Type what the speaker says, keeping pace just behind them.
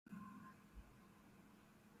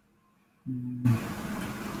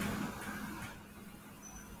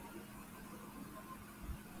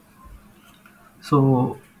So,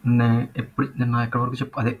 నే నిన్న ఎక్కడి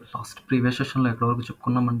వరకు అదే లాస్ట్ ప్రీవియస్ సెషన్‌లో ఎక్కడి వరకు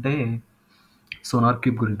చెప్పుకున్నామంటే, సోనార్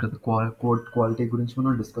క్యూబ్ గురించి కదా! కోడ్ క్వాలిటీ గురించి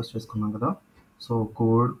మనం డిస్కస్ చేసుకున్నాం కదా! సో,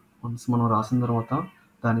 కోడ్ వన్స్ మనం రాసిన తర్వాత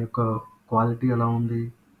దాని యొక్క క్వాలిటీ ఎలా ఉంది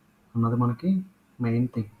అన్నది మనకి మెయిన్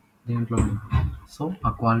థింగ్ దీంట్లోని. సో, ఆ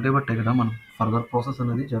క్వాలిటీ బట్టే కదా మనం ఫర్దర్ ప్రాసెస్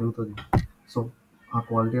అనేది జరుగుతది. సో, ఆ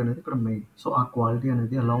క్వాలిటీ అనేది ఇక్కడ మెయిన్. సో, ఆ క్వాలిటీ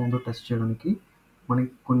అనేది ఎలా ఉందో టెస్ట్ చేయడానికి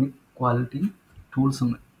మనకి కొన్ని క్వాలిటీ టూల్స్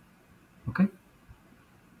ఉన్నాయి. ఓకే.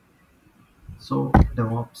 సో,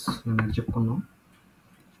 డెవాప్స్ నేను చెప్పుకున్నాం.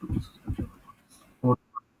 టూల్స్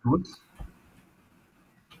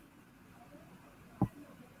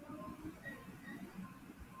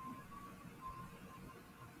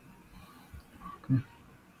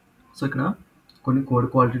సో ఇక్కడ కొన్ని కోడ్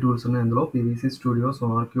క్వాలిటీ టూల్స్ ఉన్నాయి. అందులో PVC studio,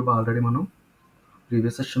 sonar cube already మనం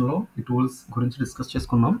ప్రీవియస్ సెషన్‌లో ఈ టూల్స్ గురించి డిస్కస్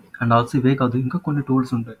చేసుకున్నాం. అండ్ ఆల్సో ఇవే కాదు ఇంకా కొన్ని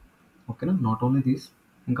టూల్స్ ఉంటాయి. ఓకేనా? నాట్ ఓన్లీ దీస్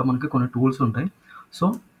ఇంకా మనకి కొన్ని టూల్స్ ఉంటాయి. సో,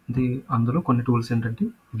 అందులో కొన్ని టూల్స్ ఏంటంటే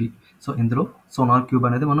ఇవి. సో, ఇందులో సోనార్ క్యూబ్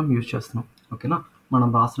అనేది మనం యూజ్ చేస్తున్నాం. ఓకేనా? మనం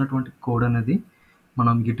రాసినటువంటి కోడ్ అనేది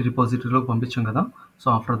మనం గిట్ రిపాజిటరీలోకి పంపించాం కదా! సో,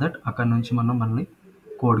 ఆఫ్టర్ దట్ అక్కడి నుంచి మనం మళ్ళీ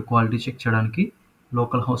కోడ్ క్వాలిటీ చెక్ చేయడానికి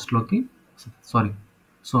లోకల్ హోస్ట్‌లోకి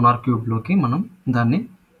సోనార్ క్యూబ్‌లోకి మనం దాన్ని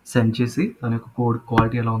సెండ్ చేసి దాని యొక్క కోడ్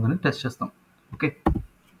క్వాలిటీ ఎలా ఉందని టెస్ట్ చేస్తాం. Okay.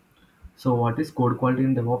 So what is code quality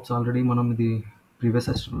in DevOps already మనం ఇది ప్రీవియస్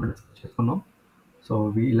సెషన్లో డిస్కస్ చేసుకున్నాం. సో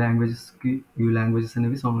ఈ లాంగ్వేజెస్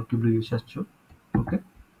అనేవి సోనార్ క్యూబ్లో యూజ్ చేయొచ్చు. Okay.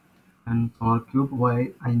 And sonar cube y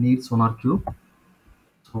I need sonar cube.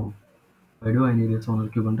 So why do I need a Sonar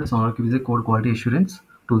Cube అంటే Sonar Cube is a code quality assurance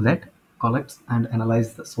tool that collects and analyze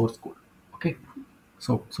the source code. Okay.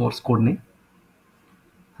 So source కోడ్ని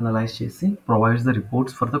analyse చేసి provides the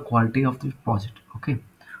reports for the quality of the project. Okay.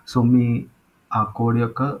 So మీ ఆ code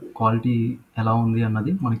యొక్క quality ఎలా ఉంది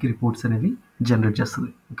అన్నది మనకి reports అనేవి generate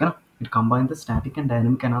చేస్తుంది. ఓకేనా? It combine the static and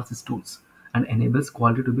dynamic analysis tools and enables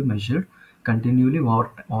quality to be measured continually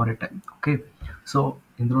over a time. Okay. So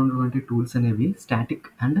ఇందులో ఉన్నటువంటి టూల్స్ అనేవి స్టాటిక్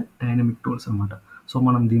అండ్ డైనమిక్ టూల్స్ అనమాట. సో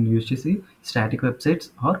మనం దీన్ని యూజ్ చేసి static websites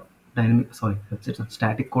are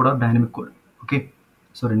static code are dynamic code. Okay.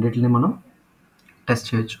 So రెండింటిని మనం test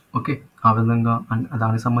చేయొచ్చు. ఓకే. ఆ విధంగా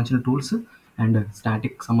దానికి సంబంధించిన టూల్స్ అండ్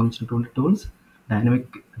స్టాటిక్ సంబంధించినటువంటి టూల్స్,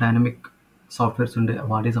 డైనమిక్ సాఫ్ట్వేర్స్ ఉండే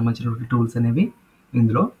వాటికి సంబంధించినటువంటి టూల్స్ అనేవి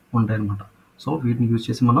ఇందులో ఉంటాయన్నమాట. సో వీటిని యూజ్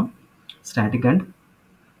చేసి మనం స్టాటిక్ అండ్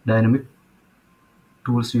డైనమిక్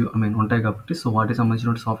టూల్స్ ఉంటాయి కాబట్టి సో వాటికి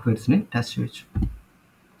సంబంధించిన సాఫ్ట్వేర్స్ని టెస్ట్ చేయొచ్చు.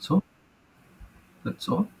 సో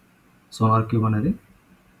సో సోనార్ క్యూబ్ అనేది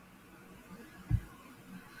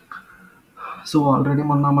సో ఆల్రెడీ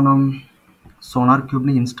మనం సోనార్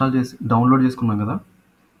క్యూబ్ని డౌన్లోడ్ చేసుకున్నాం కదా.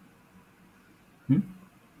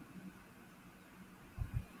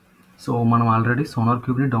 సో మనం ఆల్రెడీ సోనార్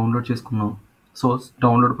క్యూబ్ని డౌన్లోడ్ చేసుకున్నాం. సో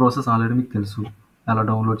డౌన్లోడ్ ప్రాసెస్ ఆల్రెడీ మీకు తెలుసు, ఎలా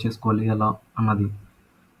డౌన్లోడ్ చేసుకోవాలి ఎలా అన్నది.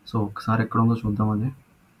 సో ఒకసారి ఎక్కడ ఉందో చూద్దాం అది.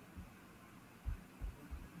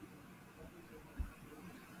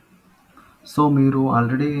 సో మీరు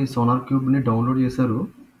ఆల్రెడీ సోనార్ క్యూబ్ని డౌన్లోడ్ చేశారు.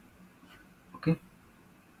 ఓకే.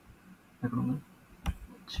 ఎక్కడ ఉంది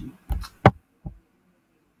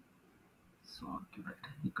సోనార్ క్యూబ్? రైట్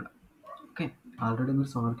ఇక్కడ. ఓకే. ఆల్రెడీ మీరు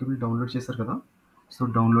సోనార్ క్యూబ్ని డౌన్లోడ్ చేశారు కదా. సో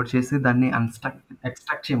డౌన్లోడ్ చేసి దాన్ని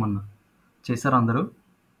ఎక్స్ట్రాక్ట్ చేయమన్నా చేశారు అందరూ.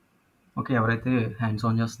 ఓకే. ఎవరైతే హ్యాండ్స్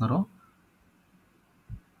ఆన్ చేస్తున్నారో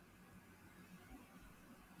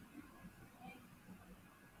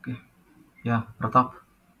okay. Yeah Pratap,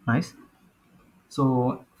 nice. So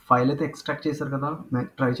file అయితే ఎక్స్ట్రాక్ట్ చేశారు కదా,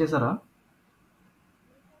 ట్రై చేశారా?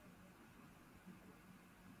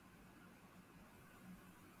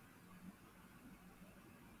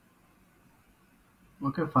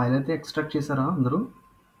 ఓకే. ఫైల్ అయితే ఎక్స్ట్రాక్ట్ చేశారా అందరూ?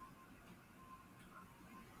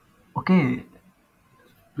 ఓకే.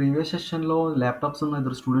 ప్రీవియస్ సెషన్లో ల్యాప్టాప్స్ ఉన్న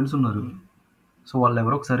ఇద్దరు స్టూడెంట్స్ ఉన్నారు. సో వాళ్ళు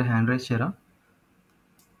ఎవరో ఒకసారి హ్యాండ్ రైజ్ చేయరా?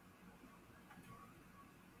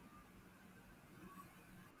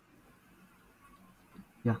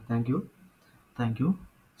 Yeah thank you.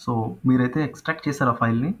 సో మీరైతే ఎక్స్ట్రాక్ట్ చేశారా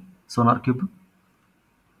ఫైల్ని sonar cube?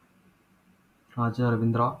 Raja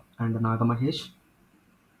Ravindra and Naga Mahesh.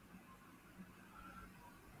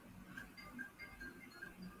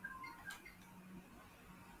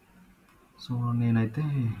 So నేనైతే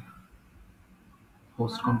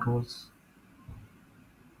హోస్ట్ కంట్రోల్స్.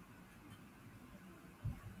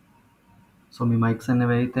 సో మీ మైక్స్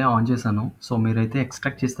అనేవి అయితే ఆన్ చేశాను. సో మీరైతే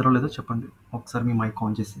ఎక్స్ట్రాక్ట్ చేస్తారో లేదో చెప్పండి ఒకసారి మీ మైక్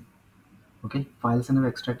ఆన్ చేసి. ఓకే. ఫైల్స్ అనేవి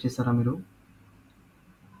ఎక్స్ట్రాక్ట్ చేస్తారా మీరు?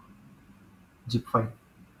 Zip file.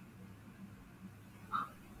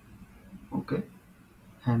 Okay.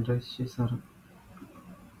 Hand raise చేశారు.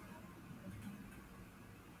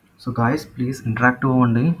 సో గాయస్ ప్లీజ్ ఇంటరాక్టివ్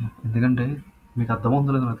అవ్వండి, ఎందుకంటే మీకు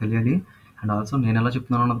అర్థమవుతుందో లేదో నాకు తెలియాలి, అండ్ ఆల్సో నేను ఎలా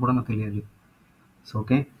చెప్తున్నాను అన్నది కూడా నాకు తెలియాలి. సో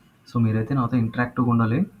ఓకే, సో మీరైతే నాతో ఇంటరాక్టివ్గా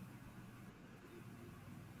ఉండాలి.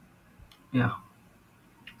 యా,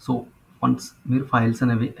 సో వన్స్ మీరు ఫైల్స్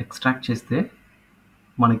అనేవి ఎక్స్ట్రాక్ట్ చేస్తే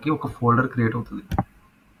మనకి ఒక ఫోల్డర్ క్రియేట్ అవుతుంది.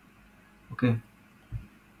 ఓకే,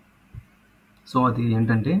 సో అది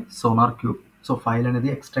ఏంటంటే సోనార్ క్యూబ్. సో ఫైల్ అనేది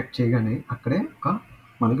ఎక్స్ట్రాక్ట్ చేయగానే అక్కడే ఒక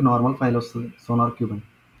మనకి నార్మల్ ఫైల్ వస్తుంది సోనార్ క్యూబ్ అని.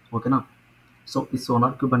 ఓకేనా, సో ఈ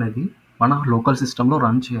సోనార్ క్యూబ్ అనేది మన లోకల్ సిస్టంలో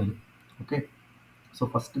రన్ చేయాలి. ఓకే, సో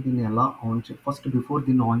ఫస్ట్ దీన్ని ఎలా ఆన్ ఫస్ట్ బిఫోర్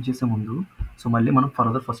దీన్ని ఆన్ చేసే ముందు సో మళ్ళీ మనం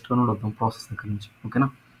ఫస్ట్గా నుండి వద్దాం ప్రాసెస్ దగ్గర నుంచి. ఓకేనా,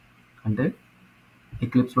 అంటే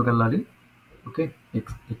ఎక్లిప్స్లోకి వెళ్ళాలి. ఓకే,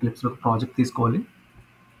 ఎక్లిప్స్లో ప్రాజెక్ట్ తీసుకోవాలి.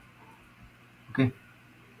 ఓకే,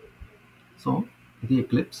 సో ఇది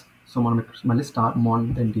ఎక్లిప్స్. సో మనం ఇక్కడ మళ్ళీ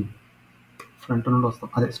ఏంటి ఫ్రంట్ నుండి వస్తాం,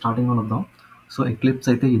 అదే స్టార్టింగ్ నుండి వద్దాం. సో ఎక్లిప్స్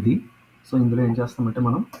అయితే ఇది. సో ఇందులో ఏం చేస్తామంటే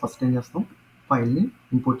మనం ఫస్ట్ ఏం చేస్తాం, ఫైల్ని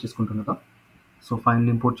ఇంపోర్ట్ చేసుకుంటాం కదా. సో ఫైల్ని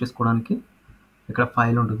ఇంపోర్ట్ చేసుకోవడానికి ఇక్కడ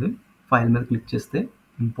ఫైల్ ఉంటుంది, ఫైల్ మీద క్లిక్ చేస్తే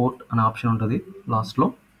ఇంపోర్ట్ అనే ఆప్షన్ ఉంటుంది లాస్ట్లో.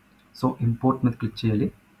 సో ఇంపోర్ట్ మీద క్లిక్ చేయాలి.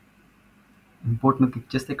 ఇంపోర్ట్ మీద క్లిక్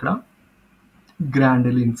చేస్తే ఇక్కడ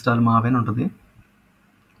గ్రాండ్లీ ఇన్స్టాల్ మావెన్ ఉంటుంది.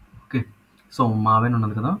 ఓకే, సో మావెన్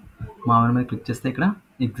ఉన్నది కదా, మావెన్ మీద క్లిక్ చేస్తే ఇక్కడ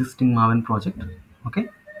existing Maven project. Okay,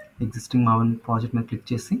 existing Maven project మీద క్లిక్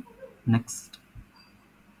చేసి నెక్స్ట్.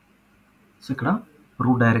 సో ఇక్కడ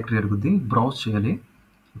రూట్ డైరెక్టరీ అడుగుద్ది, బ్రౌజ్ చేయాలి.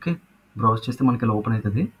 ఓకే, బ్రౌజ్ చేస్తే మనకి ఇలా ఓపెన్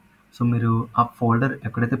అవుతుంది. సో మీరు ఆ ఫోల్డర్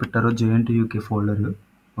ఎక్కడైతే పెట్టారో JNTUK ఫోల్డర్,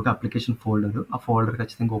 ఒక అప్లికేషన్ ఫోల్డర్, ఆ ఫోల్డర్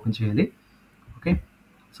ఖచ్చితంగా ఓపెన్ చేయాలి. ఓకే,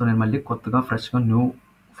 సో నేను మళ్ళీ కొత్తగా ఫ్రెష్గా న్యూ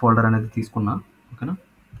ఫోల్డర్ అనేది తీసుకున్నా. ఓకేనా,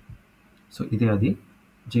 సో ఇదే అది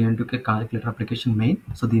JNTUK calculator application main.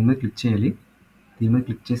 So దీని మీద క్లిక్ చేయాలి. దీని మీద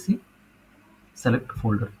క్లిక్ చేసి select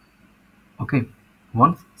folder. Okay,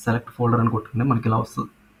 once select folder అని కొట్టుకుంటే మనకి ఇలా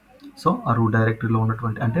వస్తుంది. సో ఆ రూట్ డైరెక్టరీలో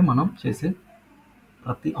ఉన్నటువంటి, అంటే మనం చేసే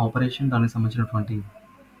ప్రతి ఆపరేషన్ దానికి సంబంధించినటువంటి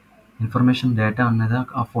ఇన్ఫర్మేషన్ డేటా అనేది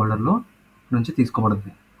ఆ ఫోల్డర్లో నుంచి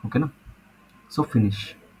తీసుకోబడుతుంది. ఓకేనా, so finish.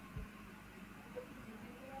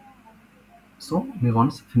 So me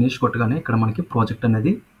once finish కొట్టగానే ఇక్కడ మనకి ప్రాజెక్ట్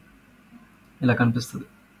అనేది ఇలా కనిపిస్తుంది.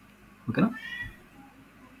 ఓకేనా,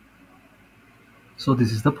 so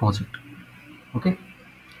this is the project. Okay,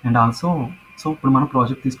 and also so ఇప్పుడు మనం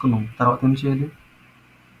ప్రాజెక్ట్ తీసుకున్నాం, తర్వాత ఏం చేయాలి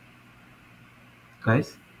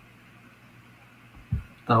గైస్?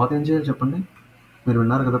 తర్వాత ఏం చేయాలి చెప్పండి, మీరు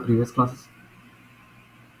విన్నారు కదా ప్రీవియస్ క్లాసెస్.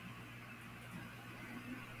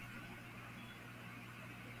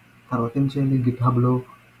 తర్వాత ఏం చేయాలి, గిట్హబ్లో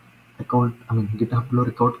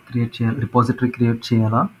క్రియేట్ చేయాలి, రిపాజిటరీ క్రియేట్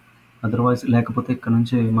చేయాలా? అదర్వైజ్ లేకపోతే ఇక్కడ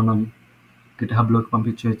నుంచి మనం గిట్హబ్లోకి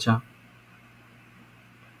పంపించేయచ్చా?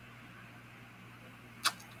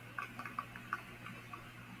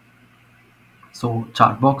 సో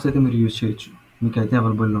చాట్ బాక్స్ అయితే మీరు యూజ్ చేయొచ్చు, మీకైతే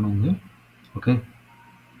అవైలబుల్లోనే ఉంది. ఓకే,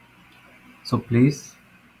 సో ప్లీజ్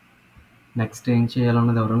నెక్స్ట్ ఏం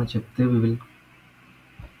చేయాలన్నది ఎవరైనా చెప్తే వి విల్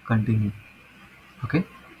కంటిన్యూ. ఓకే,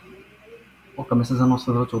 ఒక మెసేజ్ అని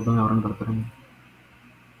వస్తుందో చూద్దాం ఎవరైనా పెడతారని.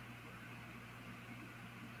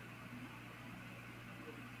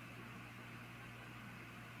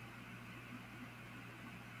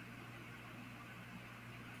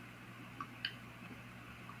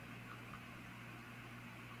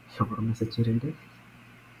 ఎవరు మెసేజ్ చేయండి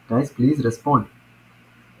గైస్, ప్లీజ్ రెస్పాండ్.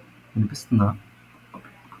 వినిపిస్తుందా?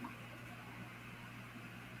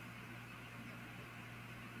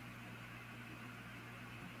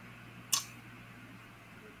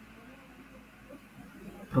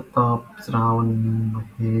 Pratap, Shravan,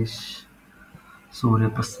 Mahesh,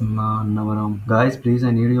 సూర్యప్రసన్న, Annavaram. Guys please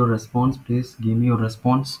I need your response, please give me your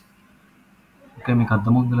response. Okay, మీకు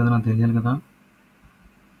అర్థమవుతుందో లేదో నాకు తెలియాలి కదా.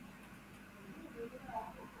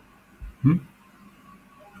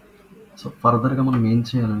 సో ఫర్దర్గా మనం ఏం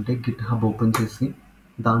చేయాలంటే గిట్హబ్ ఓపెన్ చేసి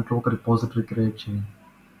దాంట్లో ఒక రిపాజిటరీ క్రియేట్ చేయాలి.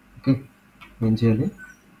 ఓకే, ఏం చేయాలి,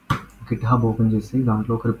 గిట్హబ్ ఓపెన్ చేసి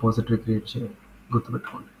దాంట్లో ఒక రిపాజిటరీ క్రియేట్ చేయాలి,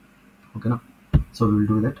 గుర్తుపెట్టుకోండి. ఓకేనా, so will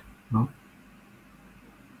do that now.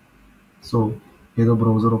 So ఏదో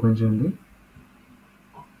బ్రౌజర్ ఓపెన్ చేయండి,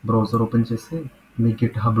 బ్రౌజర్ ఓపెన్ చేసి మీ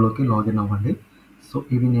గిట్హబ్లోకి లాగిన్ అవ్వండి. సో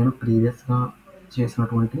ఇవి నేను ప్రీవియస్గా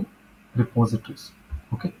చేసినటువంటి రిపాజిటరీస్.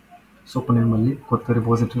 ఓకే, సో ఇప్పుడు నేను మళ్ళీ కొత్త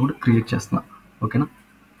రిపాజిటరీ కూడా క్రియేట్ చేస్తున్నా. ఓకేనా,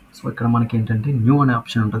 సో ఇక్కడ మనకి ఏంటంటే న్యూ అనే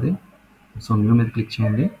ఆప్షన్ ఉంటుంది. సో న్యూ మీద క్లిక్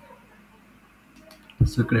చేయండి.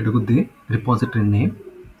 సో ఇక్కడ అడుగుద్ది repository name.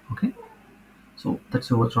 Okay, so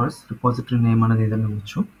that's your choice, repository name అనేది ఏదైనా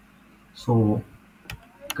ఇవ్వచ్చు. సో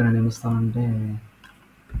ఇక్కడ నేను ఇస్తానంటే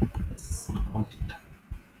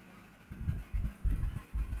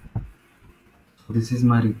this is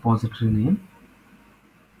my repository name.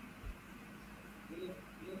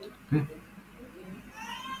 Okay,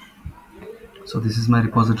 so this is my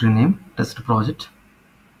repository name test project,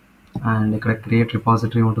 and ఇక్కడ క్రియేట్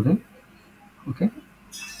రిపాజిటరీ ఉంటుంది. ఓకే,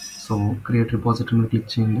 సో క్రియేట్ రిపాజిటరీ మీద click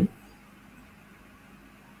చేయండి.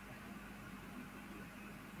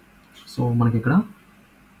 సో మనకి ఇక్కడ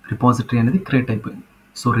రిపాజిటరీ అనేది క్రియేట్ అయిపోయింది.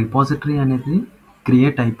 సో రిపాజిటరీ అనేది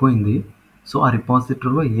క్రియేట్ అయిపోయింది. సో ఆ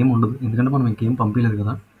రిపాజిటరీలో ఏం ఉండదు, ఎందుకంటే మనం ఇంకేం పంపించలేదు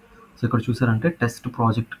కదా. సో ఇక్కడ చూసారంటే టెస్ట్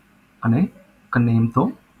ప్రాజెక్ట్ అనే ఒక నేమ్తో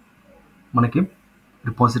మనకి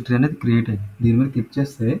రిపాజిటరీ అనేది క్రియేట్ అయింది. దీని మీద క్లిక్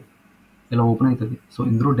చేస్తే ఇలా ఓపెన్ అవుతుంది. సో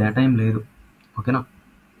ఇందులో డేటా ఏం లేదు, ఓకేనా.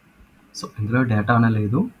 సో ఇందులో డేటా అనేది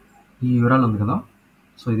లేదు. ఈ యూఆర్ఎల్ ఉంది కదా,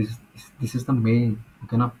 so this is the main,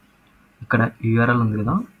 ఓకేనా. ఇక్కడ యూఆర్ఎల్ ఉంది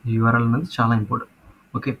కదా, ఈ యూఆర్ఎల్ అనేది చాలా ఇంపార్టెంట్.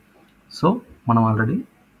 ఓకే, సో మనం ఆల్రెడీ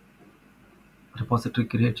రిపాజిటరీ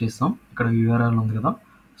క్రియేట్ చేస్తాం. ఇక్కడ యూఆర్ఎల్ ఉంది కదా,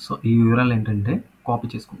 సో ఈ యూఆర్ఎల్ ఏంటంటే కాపీ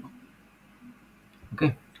చేసుకుందాం. Okay,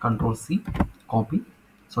 కంట్రోల్-C copy.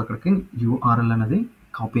 సో అక్కడికి యూఆర్ఎల్ అనేది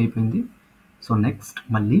కాపీ అయిపోయింది. సో నెక్స్ట్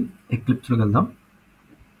మళ్ళీ ఎక్లిప్స్లోకి వెళ్దాం.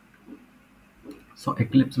 సో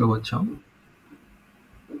ఎక్లిప్స్లో వచ్చాం.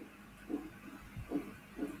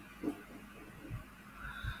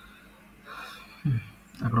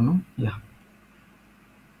 అక్కడ ఉన్నాం, యా.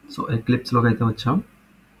 సో ఎక్లిప్స్లోకి అయితే వచ్చాం.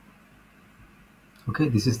 Okay,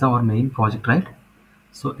 this is the our main project, right.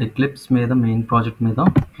 So eclipse మీద మెయిన్ ప్రాజెక్ట్ మీద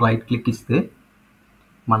రైట్ క్లిక్ ఇస్తే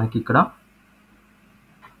మనకి ఇక్కడ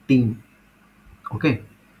టీమ్, ఓకే.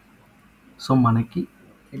 సో మనకి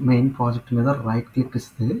మెయిన్ ప్రాజెక్ట్ మీద రైట్ క్లిక్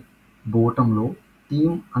ఇస్తే బోటంలో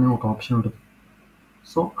టీమ్ అనే ఒక ఆప్షన్ ఉంటుంది.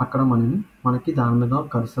 సో అక్కడ మనకి దాని మీద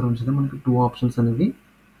కర్సర్ ఉంచితే మనకి 2 ఆప్షన్స్ అనేవి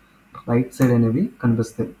రైట్ సైడ్ అనేవి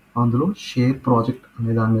కనిపిస్తాయి. అందులో షేర్ ప్రాజెక్ట్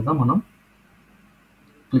అనే దాని మీద మనం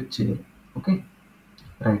క్లిక్ చేయాలి. ఓకే,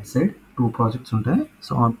 రైట్ సైడ్ 2 ప్రాజెక్ట్స్ ఉంటాయి.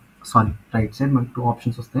 సో సారీ, రైట్ సైడ్ మనకి 2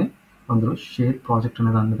 ఆప్షన్స్ వస్తాయి. అందులో షేర్ ప్రాజెక్ట్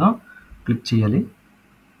అనే దాని మీద క్లిక్ చేయాలి.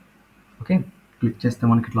 ఓకే, క్లిక్ చేస్తే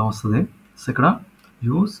మనకి ఇట్లా వస్తుంది. సో ఇక్కడ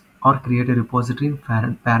use are create a repository in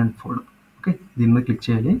parent folder. Okay, దీని మీద క్లిక్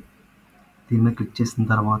చేయాలి. దీని మీద క్లిక్ చేసిన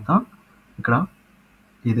తర్వాత ఇక్కడ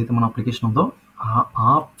ఏదైతే మన అప్లికేషన్ ఉందో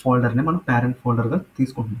ఆ ఫోల్డర్ని మనం పేరెంట్ ఫోల్డర్గా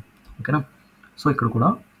తీసుకుంటున్నాం, ఓకేనా. సో ఇక్కడ కూడా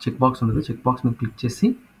చెక్ బాక్స్ ఉంటుంది. చెక్ బాక్స్ మీద క్లిక్ చేసి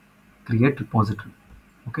create repository.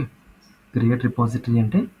 Okay, create repository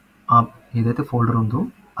అంటే ఏదైతే ఫోల్డర్ ఉందో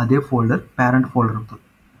అదే ఫోల్డర్ పేరెంట్ ఫోల్డర్ అవుతుంది,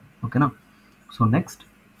 ఓకేనా. So next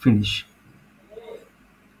finish.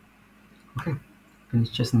 Okay,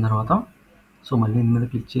 finish చేసిన తర్వాత సో మళ్ళీ దీని మీద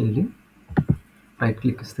క్లిక్ చేయాలి. రైట్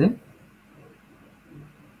క్లిక్ ఇస్తే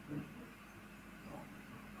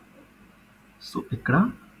సో ఇక్కడ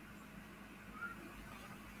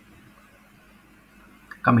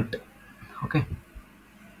కమిట్. ఓకే,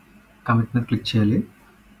 కమిట్ మీద క్లిక్ చేయాలి.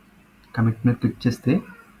 కమిట్ మీద క్లిక్ చేస్తే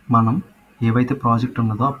మనం ఏవైతే ప్రాజెక్ట్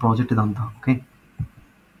ఉన్నదో ఆ ప్రాజెక్ట్ ఇదంతా. ఓకే,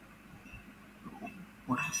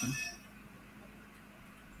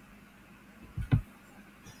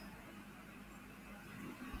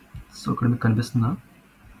 సో ఇక్కడ మీకు కనిపిస్తుందా?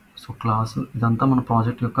 సో క్లాస్ ఇదంతా మన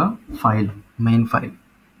ప్రాజెక్ట్ యొక్క file, main file.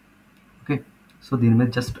 Okay, so దీని మీద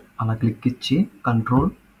జస్ట్ అలా క్లిక్ ఇచ్చి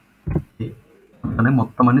కంట్రోల్-A అనే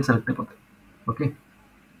మొత్తం అన్ని సెలెక్ట్ అయిపోతాయి. ఓకే,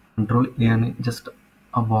 కంట్రోల్-A అని జస్ట్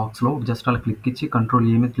ఆ బాక్స్లో జస్ట్ అలా క్లిక్ ఇచ్చి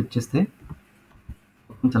కంట్రోల్-A మీద క్లిక్ చేస్తే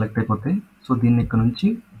మొత్తం సెలెక్ట్ అయిపోతాయి. సో దీన్ని ఇక్కడ నుంచి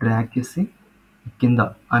డ్రాగ్ చేసి కింద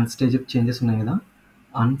అన్స్టేజ్డ్ చేంజెస్ ఉన్నాయి కదా,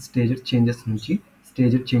 అన్స్టేజ్డ్ చేంజెస్ నుంచి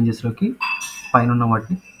స్టేజ్డ్ చేంజెస్లోకి పైన ఉన్న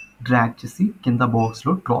వాటిని డ్రాగ్ చేసి కింద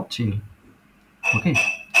బాక్స్లో డ్రాప్ చేయాలి. ఓకే,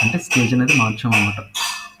 అంటే స్టేజ్ అనేది మార్చామన్నమాట.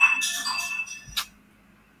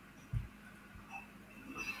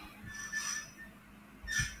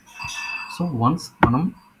 సో వన్స్ మనం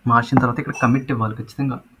మార్చిన తర్వాత ఇక్కడ కమిట్ ఇవ్వాలి.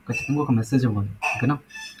 ఖచ్చితంగా ఒక మెసేజ్ ఇవ్వాలి, ఓకేనా.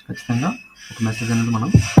 ఖచ్చితంగా ఒక మెసేజ్ అనేది మనం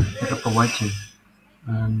ఇక్కడ ప్రొవైడ్ చేయాలి.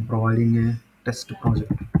 And providing a test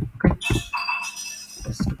project. Okay,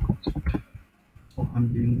 test project. So I'm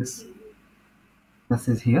giving this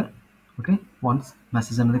message here. Okay, once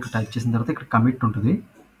message అనేది ఇక్కడ టైప్ చేసిన తర్వాత ఇక్కడ కమిట్ ఉంటుంది.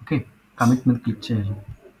 ఓకే, కమిట్ మీద క్లిక్ చేయాలి.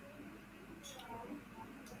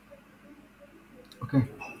 ఓకే,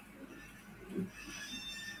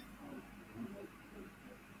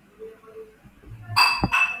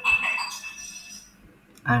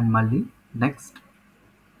 అండ్ మళ్ళీ నెక్స్ట్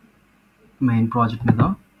మెయిన్ ప్రాజెక్ట్ మీద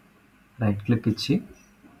రైట్ క్లిక్ ఇచ్చి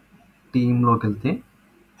టీంలోకి వెళ్తే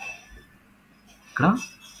ఇక్కడ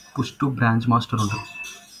పుష్ టు బ్రాంచ్ మాస్టర్ ఉంటుంది.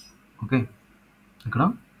 ఓకే, ఇక్కడ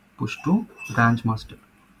push two branch master.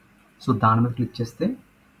 So దాని మీద క్లిక్ చేస్తే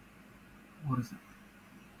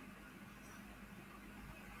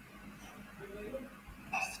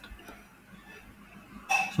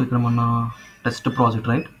సో ఇక్కడ మన test project,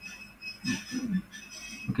 right.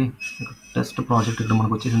 Okay, test project ఇక్కడ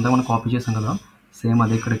మనకు వచ్చేసిందా, మనం కాపీ చేసాం కదా, సేమ్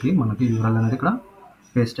అదే ఇక్కడికి మనకి యూఆర్ఎల్ అనేది ఇక్కడ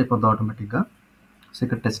పేస్ట్ అయిపోద్ది ఆటోమేటిక్గా. సో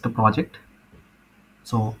ఇక్కడ టెస్ట్ ప్రాజెక్ట్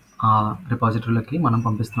సో ఆ రిపాజిటరీలోకి మనం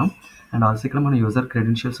పంపిస్తున్నాం. అండ్ ఆల్సో ఇక్కడ మన యూజర్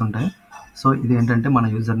క్రెడెన్షియల్స్ ఉంటాయి. సో ఇది ఏంటంటే మన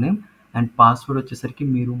యూజర్ నేమ్ అండ్ పాస్వర్డ్ వచ్చేసరికి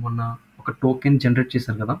మీరు మొన్న ఒక టోకెన్ జనరేట్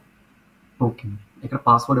చేశారు కదా, టోకెన్. ఇక్కడ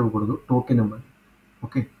పాస్వర్డ్ ఇవ్వకూడదు, టోకెన్ ఇవ్వాలి.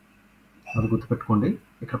 ఓకే, అది గుర్తుపెట్టుకోండి.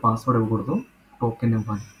 ఇక్కడ పాస్వర్డ్ ఇవ్వకూడదు, టోకెన్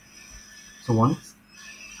ఇవ్వాలి. సో వన్స్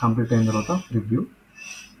కంప్లీట్ అయిన తర్వాత రివ్యూ.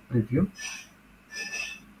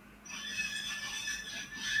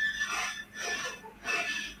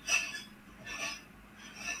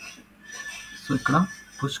 సో ఇక్కడ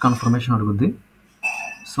పుష్ కన్ఫర్మేషన్ అడుగుద్ది.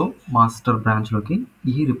 సో మాస్టర్ బ్రాంచ్లోకి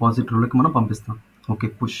ఈ రిపాజిటరీలోకి మనం పంపిస్తాం. ఓకే,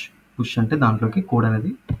 పుష్ అంటే దాంట్లోకి కోడ్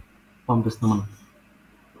అనేది పంపిస్తాం మనం.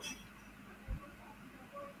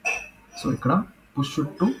 సో ఇక్కడ పుష్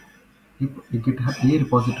టు ఈ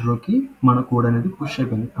రిపాజిటరీలోకి మన కోడ్ అనేది పుష్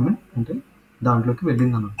అయిపోయింది. అంటే దాంట్లోకి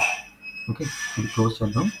వెళ్ళింది అన్నమాట. ఓకే, ఇది క్లోజ్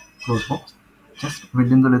చేద్దాం, క్లోజ్ బాక్స్. జస్ట్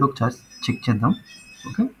వెళ్ళిందో లేదో ఒకసారి చెక్ చేద్దాం.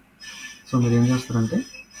 ఓకే, సో మీరు ఏం చేస్తారంటే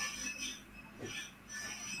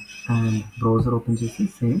బ్రౌజర్ ఓపెన్ చేసి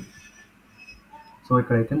సేమ్. సో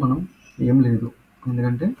ఇక్కడైతే మనం ఏం లేదు,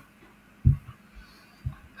 ఎందుకంటే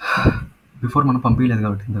బిఫోర్ మనం పంపించలేదు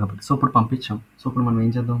కాబట్టి. సో ఇప్పుడు పంపించాం. సో ఇప్పుడు మనం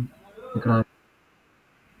ఏం చేద్దాం, ఇక్కడ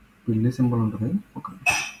పిల్లి సింబల్ ఉంటుంది.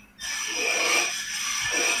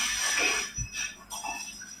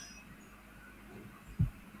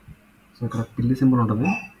 సో ఇక్కడ పిల్లి సింబల్ ఉంటుంది.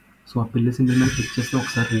 సో ఆ పిల్లి సింబల్ మీద క్లిక్ చేస్తే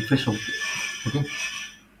ఒకసారి రిఫ్రెష్ అవుతుంది. ఓకే,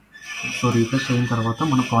 సో రిఫ్రెష్ అయిన తర్వాత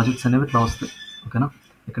మన ప్రాజెక్ట్స్ అనేవి ఇట్లా వస్తాయి. ఓకేనా,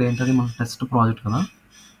 ఇక్కడ ఏంటది మన టెస్ట్ ప్రాజెక్ట్ కదా.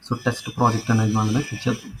 సో టెస్ట్ ప్రాజెక్ట్ అనేది మన మీద క్లిక్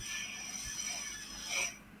చేద్దాం.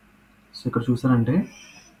 సో ఇక్కడ చూసారంటే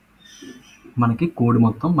మనకి కోడ్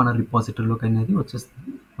మొత్తం మన రిపాజిటరీలోకి అనేది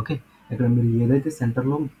వచ్చేస్తుంది. ఓకే, ఇక్కడ మీరు ఏదైతే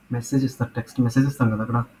సెంటర్లో మెసేజ్ ఇస్తారు, టెక్స్ట్ మెసేజ్ ఇస్తారు కదా,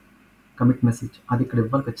 అక్కడ కమిట్ మెసేజ్, అది ఇక్కడ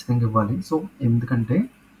ఇవ్వాలి, ఖచ్చితంగా ఇవ్వాలి. సో ఎందుకంటే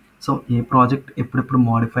సో ఏ ప్రాజెక్ట్ ఎప్పుడెప్పుడు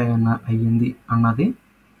మోడిఫై అయ్యింది అన్నది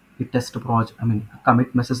ఈ టెస్ట్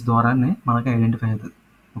కమిట్ మెసేజ్ ద్వారానే మనకి ఐడెంటిఫై అవుతుంది.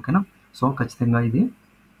 ఓకేనా, సో ఖచ్చితంగా ఇది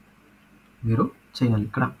మీరు చేయాలి.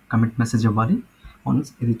 ఇక్కడ కమిట్ మెసేజ్ ఇవ్వాలి.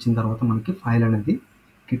 వన్స్ ఇది ఇచ్చిన తర్వాత మనకి ఫైల్ అనేది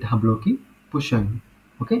గిట్ హబ్లోకి పుష్ అయింది.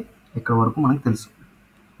 ఓకే, ఇక్కడ వరకు మనకు తెలుసు.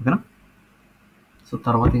 ఓకేనా, సో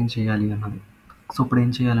తర్వాత ఏం చేయాలి అన్నది. సో ఇప్పుడు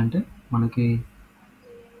ఏం చేయాలంటే మనకి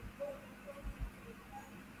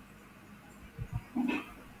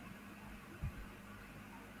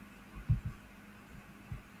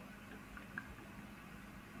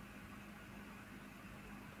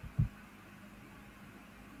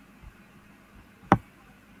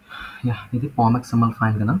ఇది POM.xml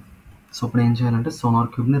ఫైల్ కదా. సో ఇప్పుడు ఏం చేయాలంటే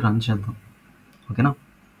SONARQUBEని రన్ చేద్దాం. ఓకేనా,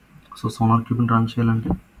 సో SONARQUBEని రన్ చేయాలంటే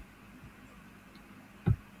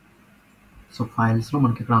సో ఫైల్స్లో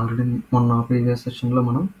మనకి ఇక్కడ ఆల్రెడీ మొన్న ప్రీవియస్ సెషన్లో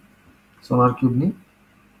మనం SONARQUBEని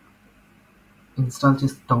ఇన్స్టాల్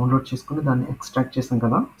చేసి డౌన్లోడ్ చేసుకుని దాన్ని ఎక్స్ట్రాక్ట్ చేసాం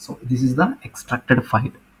కదా. So this is the extracted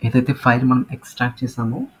file. ఏదైతే ఫైల్ మనం ఎక్స్ట్రాక్ట్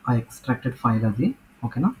చేసామో ఆ ఎక్స్ట్రాక్టెడ్ ఫైల్ అది.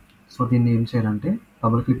 ఓకేనా, సో దీన్ని ఏం చేయాలంటే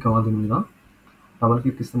డబుల్ క్లిక్ అవ్వాలి దీని మీద. డబుల్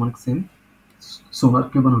క్లిక్ ఇస్తే మనకి సేమ్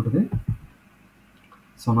SONARQUBE అని ఉంటుంది.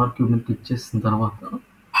 SONARQUBEని క్లిక్ చేసిన తర్వాత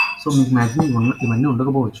సో మీకు మ్యాక్సిమం ఇవన్నీ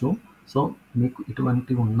ఉండకపోవచ్చు. సో మీకు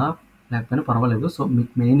ఇటువంటివి ఉన్నా లేకపోయినా పర్వాలేదు. సో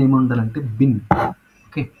మీకు మెయిన్ ఏమి ఉండాలంటే బిన్.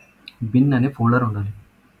 ఓకే, బిన్ అనే ఫోల్డర్ ఉండాలి.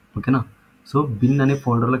 ఓకేనా, సో బిన్ అనే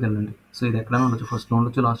ఫోల్డర్లోకి వెళ్ళండి. సో ఇది ఎక్కడైనా ఉండొచ్చు, ఫస్ట్లో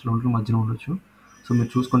ఉండొచ్చు, లాస్ట్లో ఉండొచ్చు, మధ్యలో ఉండొచ్చు. సో మీరు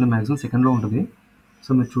చూసుకోండి, మ్యాక్సిమం సెకండ్లో ఉంటుంది. సో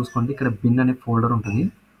మీరు చూసుకోండి, ఇక్కడ బిన్ అనే ఫోల్డర్ ఉంటుంది.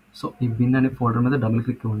 సో ఈ బిన్ అనే ఫోల్డర్ మీద డబుల్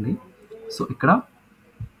క్లిక్ ఇవ్వండి. సో ఇక్కడ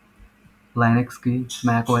లైనక్స్కి,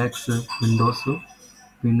 Mac OX, Windows,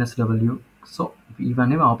 Windows so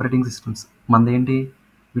ఇవన్నీ ఆపరేటింగ్ సిస్టమ్స్. మనది ఏంటి,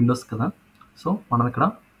 విండోస్ కదా. సో మనం ఇక్కడ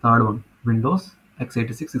third one Windows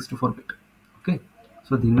x86 64-bit. Okay,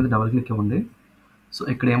 so దీని మీద డబుల్ క్లిక్ ఇవ్వండి. సో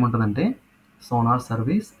ఇక్కడ ఏముంటుందంటే sonar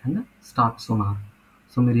service and start sonar.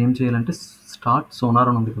 So మీరు ఏం చేయాలంటే స్టార్ట్ సోనార్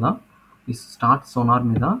అని ఉంది కదా, ఈ స్టార్ట్ సోనార్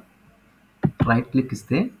మీద రైట్ క్లిక్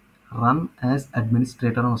ఇస్తే రన్ యాజ్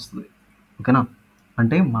అడ్మినిస్ట్రేటర్ అని వస్తుంది. ఓకేనా,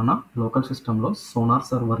 అంటే మన లోకల్ సిస్టంలో సోనార్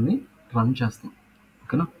సర్వర్ని రన్ చేస్తాం.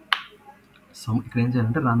 ఓకేనా, సో ఇక్కడ ఏం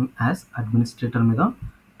చేయాలంటే రన్ యాజ్ అడ్మినిస్ట్రేటర్ మీద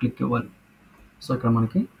క్లిక్ ఇవ్వాలి. సో ఇక్కడ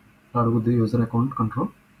మనకి అడుగుద్ది user account control.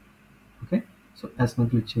 Okay, so as మీద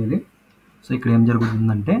క్లిక్ చేయాలి. సో ఇక్కడ ఏం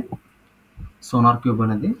జరుగుతుందంటే SONARQUBE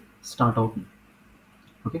అనేది స్టార్ట్ అవుతుంది.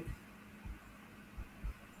 ఓకే,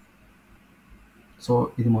 సో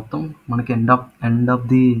ఇది మొత్తం మనకి end of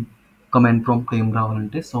the command prompt ఏం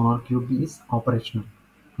రావాలంటే SONARQUBE ఈజ్ ఆపరేషనల్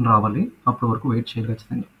రావాలి. అప్పటి వరకు వెయిట్ చేయాలి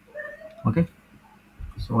ఖచ్చితంగా. ఓకే,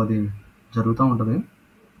 సో అది జరుగుతూ ఉంటుంది.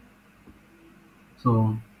 సో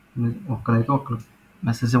ఒక్కరైతే ఒక్క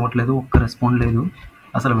మెసేజ్ ఇవ్వట్లేదు, ఒక్క రెస్పాండ్ లేదు.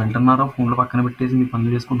 అసలు వింటున్నారో ఫోన్లో పక్కన పెట్టేసి మీ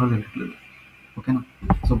పనులు చేసుకుంటారో తెలియట్లేదు. ఓకేనా,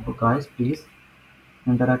 సో గాయ్స్ ప్లీజ్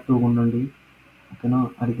ఇంటరాక్టివ్గా ఉండండి. ఓకేనా.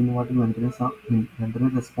 అడిగిన వాటిని వెంటనే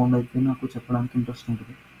రెస్పాండ్ అయితే నాకు చెప్పడానికి ఇంట్రెస్ట్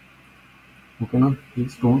ఉంటుంది. ఓకేనా.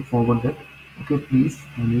 Please don't forget that. Okay, please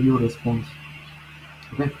I need your response.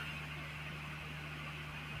 Okay.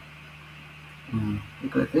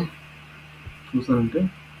 ఇక్కడైతే చూసారంటే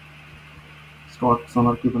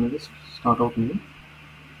సోనార్ క్యూబ్ అనేది స్టార్ట్ అవుతుంది.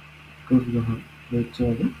 వెయిట్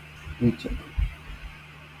చేయాలి.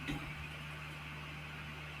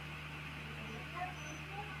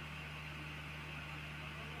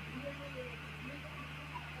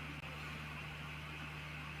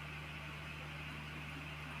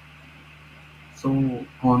 సో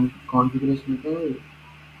కాన్ఫిగరేషన్ అయితే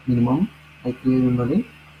మినిమం I3 ఉండాలి,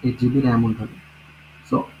 8 GB ర్యామ్ ఉంటుంది.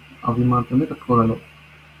 సో అవి మాత్రమే తట్టుకోగలవు.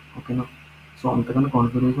 ఓకేనా. సో అంతకన్నా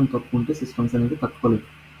కాన్ఫిగరేషన్ తక్కువ ఉంటే సిస్టమ్స్ అనేది తట్టుకోలేదు.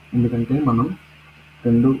 ఎందుకంటే మనం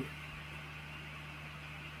 2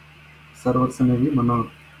 సర్వర్స్ అనేవి మన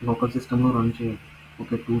లోకల్ సిస్టంలో రన్ చేయాలి.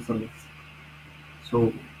 Okay, 2 servers. సో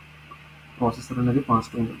ప్రాసెసర్ అనేది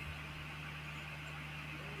ఫాస్ట్ ఉంటుంది.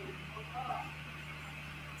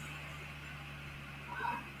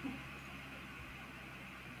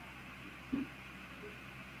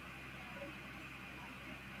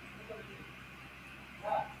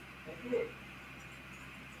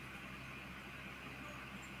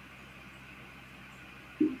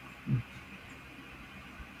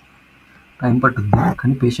 టైం పట్టుద్ది,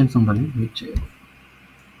 కానీ పేషెన్స్ ఉండాలి, వెయిట్ చేయాలి.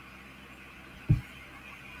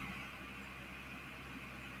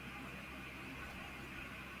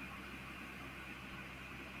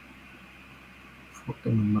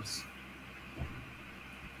 మెంబర్స్.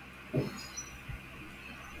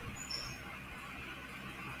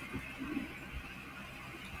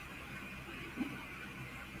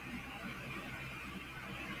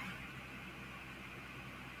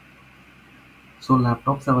 సో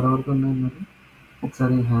ల్యాప్టాప్స్ ఎవరెవరికి ఉన్నాయన్నారు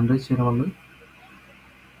ఒకసారి హ్యాండ్ రైజ్ చేయడం వాళ్ళు.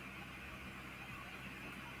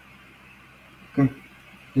 Okay,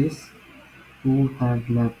 please who had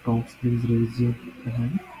laptops, please raise your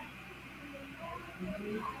hand.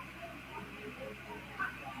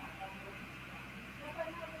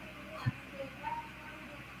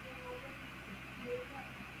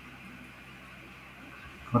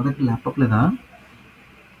 ఎవరి దగ్గర ల్యాప్టాప్ లేదా?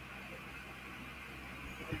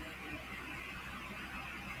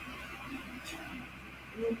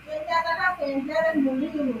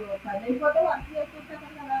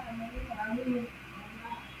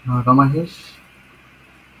 నాగా మహేష్,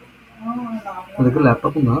 నా దగ్గర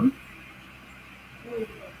ల్యాప్టాప్ ఉందా?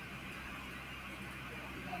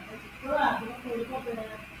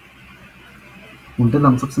 ఉంటే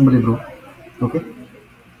థమ్స్అప్ సింబల్ ఇవ్వరు. ఓకే,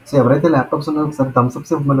 సో ఎవరైతే ల్యాప్టాప్స్ ఉన్నారో ఒకసారి థమ్స్అప్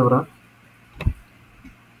సింబల్ ఎవరా?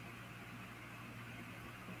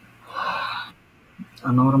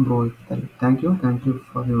 Annavaram bro, thank you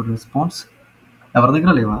for your response. ఎవరి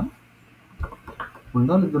దగ్గర లేవా?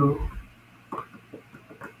 ఉండాలి ఇద్దరు.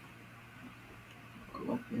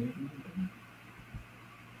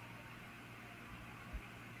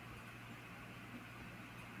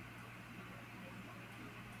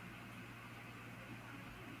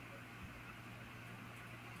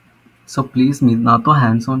 సో ప్లీజ్ మీరు నాతో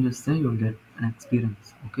హ్యాండ్స్ ఆన్ చేస్తే you'll get an experience.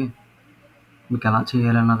 Okay, మీకు ఎలా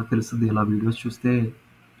చేయాలన్నది తెలుస్తుంది. ఇలా వీడియోస్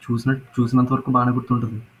చూసినంత వరకు బాగానే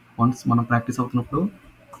గుర్తుంటుంది. వన్స్ మనం ప్రాక్టీస్ అవుతున్నప్పుడు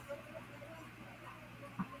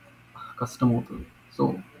కష్టం అవుతుంది. సో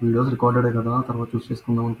వీడియోస్ రికార్డెడే కదా, తర్వాత చూస్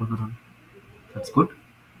చేసుకుందాం అనుకుంటున్నాను. That's good.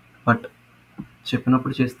 బట్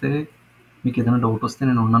చెప్పినప్పుడు చేస్తే మీకు ఏదైనా డౌట్ వస్తే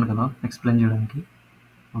నేను ఉన్నాను కదా ఎక్స్ప్లెయిన్ చేయడానికి.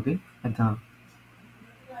 Okay, at the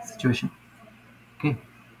situation. Okay,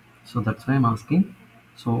 so that's why I'm asking.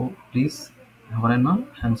 So please ఎవరైనా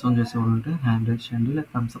హ్యాండ్స్ ఆన్ చేసేవాళ్ళు ఉంటే హ్యాండ్ రైజ్ చేయండి, లేక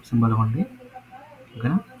థమ్స్అప్ సింబల్ ఇవ్వండి.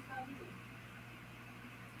 ఓకేనా.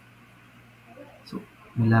 సో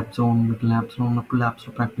మీ ల్యాబ్స్లో ఉన్నప్పుడు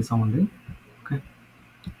ల్యాబ్స్లో ప్రాక్టీస్ అవ్వండి. ఓకే,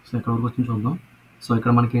 సో ఇక్కడ వరకు వచ్చి చూద్దాం. సో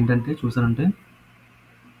ఇక్కడ మనకి ఏంటంటే చూసారంటే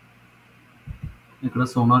ఇక్కడ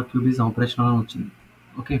సోనార్ క్యూబ్ ఈజ్ ఆపరేషనల్ అని వచ్చింది.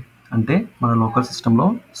 ఓకే, అంటే మన లోకల్ సిస్టంలో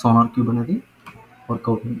సోనార్ క్యూబ్ అనేది వర్క్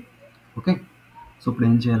అవుతుంది. ఓకే, సో ఇప్పుడు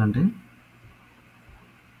ఏం చేయాలంటే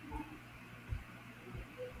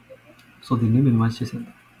సో దీన్ని మినిమైజ్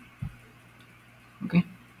చేసేద్దాం. ఓకే,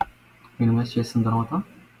 మినిమైజ్ చేసిన తర్వాత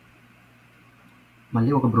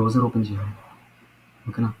మళ్ళీ ఒక బ్రౌజర్ ఓపెన్ చేయాలి.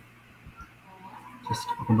 ఓకేనా,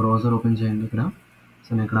 జస్ట్ ఒక బ్రౌజర్ ఓపెన్ చేయండి ఇక్కడ. సో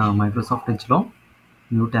నేను ఇక్కడ మైక్రోసాఫ్ట్ ఎడ్జ్లో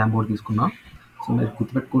న్యూ ట్యాబ్ బోర్డ్ తీసుకున్నా. సో మీరు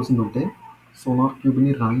గుర్తుపెట్టుకోవాల్సింది ఒకటే, సోనార్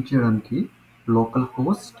క్యూబ్ని రన్ చేయడానికి local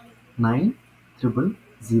host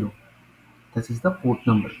 9000. That is the port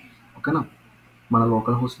number. ఓకేనా, మన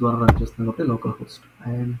లోకల్ హోస్ట్ ద్వారా రన్ చేస్తున్నాం కాబట్టి లోకల్ హోస్ట్,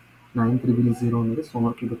 అండ్ 9000 అనేది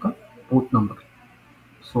సోనార్ క్యూబ్ యొక్క పోర్ట్ నెంబర్.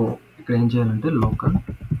 సో ఇక్కడ ఏం చేయాలంటే local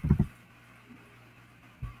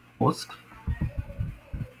host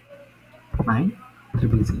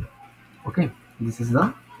 900. Okay, this is the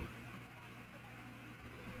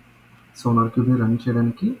SonarQube run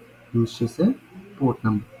చేయడానికి యూజ్ చేసే పోర్ట్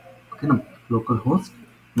నెంబర్. ఓకేనా, లోకల్ హోస్ట్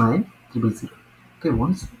 900. ఓకే,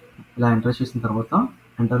 వన్స్ ఇలా ఎంటర్ చేసిన తర్వాత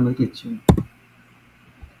ఎంటర్ మీద క్లిక్ చేయండి.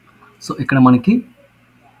 సో ఇక్కడ మనకి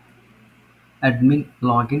admin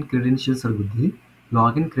login credentials అడుగుద్ది.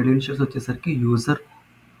 Login credentials వచ్చేసరికి యూజర్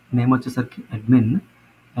నేమ్ వచ్చేసరికి అడ్మిన్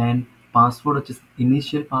అండ్ పాస్వర్డ్ వచ్చేసి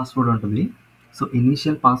ఇనీషియల్ పాస్వర్డ్ ఉంటుంది. సో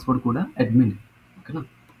ఇనీషియల్ పాస్వర్డ్ కూడా అడ్మిన్. ఓకేనా,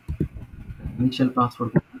 ఇనీషియల్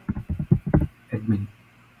పాస్వర్డ్ అడ్మిన్.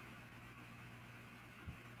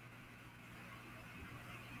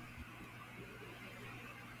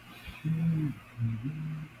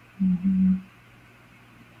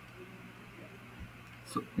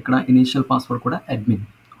 సో ఇక్కడ ఇనీషియల్ పాస్వర్డ్ కూడా అడ్మిన్.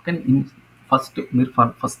 ఓకే, ఫస్ట్ మీరు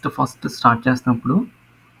ఫస్ట్ స్టార్ట్ చేసినప్పుడు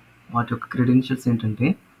వాటి యొక్క క్రెడెన్షియల్స్ ఏంటంటే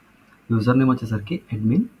యూజర్ నేమ్ వచ్చేసరికి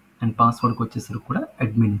అడ్మిన్ అండ్ పాస్వర్డ్కి వచ్చేసరికి కూడా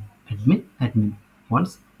అడ్మిన్.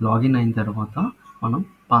 వన్స్ లాగిన్ అయిన తర్వాత మనం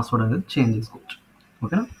పాస్వర్డ్ అనేది చేంజ్ చేసుకోవచ్చు.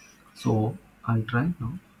 ఓకేనా, so I try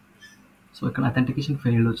now. So ఇక్కడ అథెంటికేషన్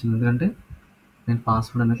ఫెయిల్డ్ వచ్చింది ఎందుకంటే నేను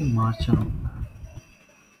పాస్వర్డ్ అనేది మార్చాను.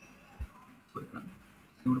 సో ఇక్కడ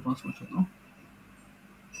ఇప్పుడు పాస్వర్డ్ చూద్దాం.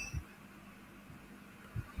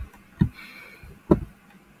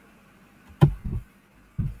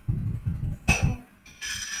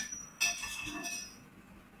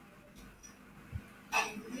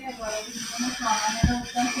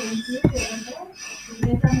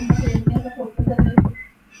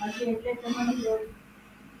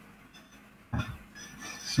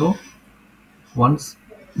 సో వన్స్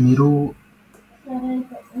మీరు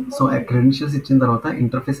సో క్రెడెన్షియల్స్ ఇచ్చిన తర్వాత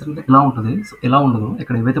ఇంటర్ఫేస్ అంటే ఇలా ఉంటుంది. సో ఎలా ఉండదు,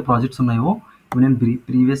 ఇక్కడ ఏవైతే ప్రాజెక్ట్స్ ఉన్నాయో ఇవి నేను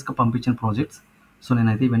ప్రీవియస్గా పంపించిన ప్రాజెక్ట్స్. సో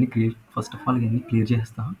నేనైతే ఇవన్నీ ఫస్ట్ ఆఫ్ ఆల్ ఇవన్నీ క్లియర్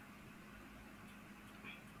చేస్తాను.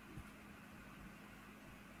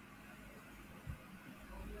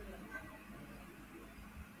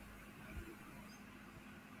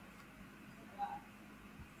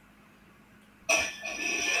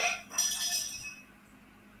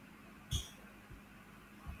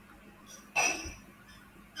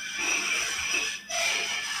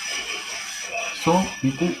 సో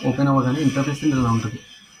మీకు ఓపెన్ అవ్వగానే ఇంటర్ఫేస్ ఇలా ఉంటుంది.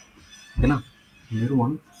 ఓకేనా, మీరు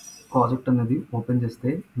వన్ ప్రాజెక్ట్ అనేది ఓపెన్ చేస్తే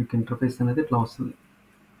మీకు ఇంటర్ఫేస్ అనేది ఇట్లా వస్తుంది.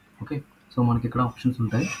 ఓకే, సో మనకి ఇక్కడ ఆప్షన్స్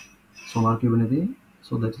ఉంటాయి. SonarQube అనేది,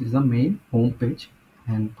 so that is the main home page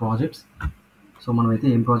and projects. So మనమైతే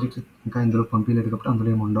ఏం ప్రాజెక్ట్స్ ఇంకా ఇందులో పంపించలేదు కాబట్టి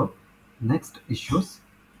అందులో ఏమి ఉండవు. Next issues.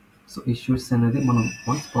 సో ఇష్యూస్ అనేది మనం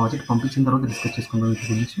వన్స్ ప్రాజెక్ట్ పంపించిన తర్వాత డిస్కస్ చేసుకుందాం వీటి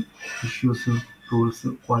గురించి. Issues, rules,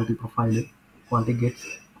 quality profile, quality gates.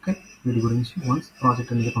 Okay, వీటి గురించి వన్స్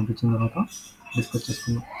ప్రాజెక్ట్ అనేది పంపించిన తర్వాత డిస్కస్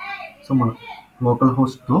చేసుకుందాం. సో మన లోకల్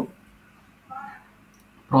హోస్ట్లో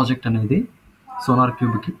ప్రాజెక్ట్ అనేది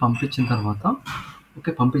SonarQubeకి పంపించిన తర్వాత,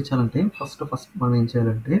 ఓకే, పంపించాలంటే ఫస్ట్ మనం ఏం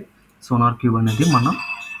చేయాలంటే SonarQube అనేది మన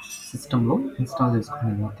సిస్టంలో ఇన్స్టాల్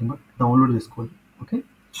చేసుకోవాలి, మొత్తంగా డౌన్లోడ్ చేసుకోవాలి. Okay,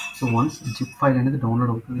 so once zip file అనేది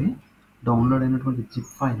డౌన్లోడ్ అవుతుంది. డౌన్లోడ్ అయినటువంటి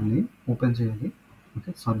జిప్ ఫైల్ని ఓపెన్ చేయాలి.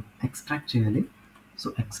 ఓకే, ఎక్స్ట్రాక్ట్ చేయాలి. సో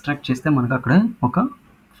ఎక్స్ట్రాక్ట్ చేస్తే మనకు అక్కడ ఒక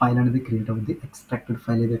ఫైల్ అనేది క్రియేట్ అవుతుంది. ఎక్స్ట్రాక్టెడ్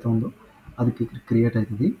ఫైల్ ఏదైతే ఉందో అది క్రియేట్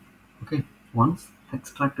అవుతుంది. ఓకే, వన్స్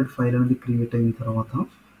ఎక్స్ట్రాక్టెడ్ ఫైల్ అనేది క్రియేట్ అయిన తర్వాత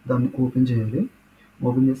దాన్ని ఓపెన్ చేయాలి.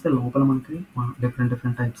 ఓపెన్ చేస్తే లోపల మనకి డిఫరెంట్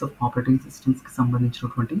టైప్స్ ఆఫ్ ఆపరేటింగ్ సిస్టమ్స్కి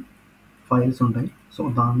సంబంధించినటువంటి ఫైల్స్ ఉంటాయి. సో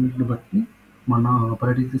దాన్ని బట్టి మన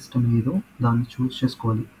ఆపరేటింగ్ సిస్టమ్ ఏదో దాన్ని చూస్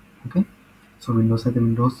చేసుకోవాలి. ఓకే, సో విండోస్ అయితే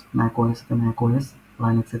విండోస్, మ్యాక్ ఓఎస్ అయితే మ్యాక్ ఓఎస్,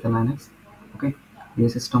 లైనక్స్ అయితే లైనక్స్. ఓకే, ఏ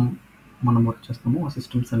సిస్టమ్ మనం వర్క్ చేస్తామో ఆ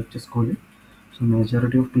సిస్టమ్ సెలెక్ట్ చేసుకోవాలి. So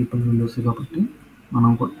majority of people Windows కాబట్టి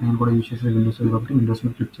నేను కూడా యూజ్ చేసేది విండోస్ కాబట్టి విండోస్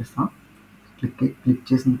మీద క్లిక్ చేస్తాను. క్లిక్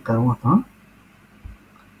చేసిన తర్వాత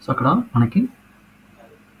సో అక్కడ మనకి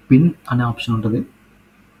పిన్ అనే ఆప్షన్ ఉంటుంది.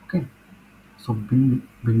 ఓకే, సో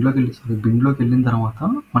బిన్లోకి వెళ్ళిన తర్వాత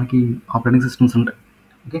మనకి ఆపరేటింగ్ సిస్టమ్స్ ఉంటాయి.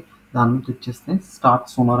 ఓకే, దాని మీద క్లిక్ చేస్తే స్టార్ట్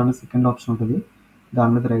సోనార్ అనే సెకండ్ ఆప్షన్ ఉంటుంది.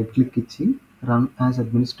 దాని మీద రైట్ క్లిక్ ఇచ్చి రన్ యాజ్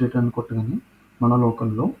అడ్మినిస్ట్రేటర్ అని కొట్టగానే మన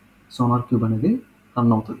లోకల్లో SonarQube అనేది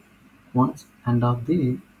రన్ అవుతుంది. Once end of the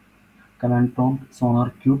command prompt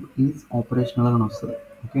SonarQube is operational అని వస్తుంది.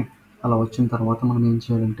 ఓకే, అలా వచ్చిన తర్వాత మనం ఏం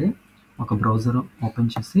చేయాలంటే ఒక బ్రౌజర్ ఓపెన్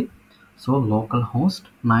చేసి so local host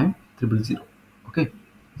 900. Okay,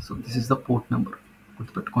 so this is the port number,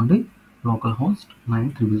 గుర్తుపెట్టుకోండి. లోకల్ హోస్ట్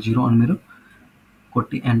 900 అని మీరు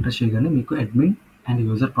కొట్టి ఎంటర్ చేయగానే మీకు admin and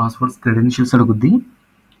user passwords credentials అడుగుద్ది.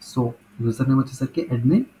 So user name వచ్చేసరికి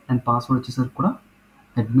అడ్మిన్ అండ్ పాస్వర్డ్ వచ్చేసరికి కూడా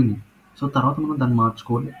అడ్మిన్. సో తర్వాత మనం దాన్ని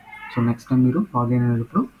మార్చుకోవాలి. సో నెక్స్ట్ టైం మీరు లాగిన్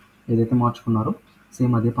అయినప్పుడు ఏదైతే మార్చుకున్నారో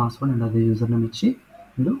సేమ్ అదే పాస్వర్డ్ అండ్ అదే యూజర్ నేమ్ ఇచ్చి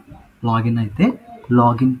మీరు లాగిన్ అయితే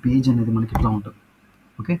లాగిన్ పేజ్ అనేది మనకి ఇట్లా ఉంటుంది.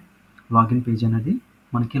 ఓకే, లాగిన్ పేజ్ అనేది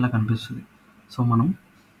మనకి ఇలా కనిపిస్తుంది. సో మనం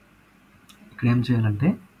ఇక్కడ ఏం చేయాలంటే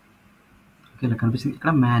ఓకే ఇలా కనిపిస్తుంది,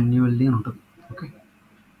 ఇక్కడ మాన్యువల్లీ అని ఉంటుంది. ఓకే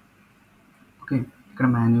ఓకే ఇక్కడ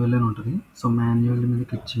మాన్యువల్లీ అని ఉంటుంది. సో మాన్యువల్లీ మీద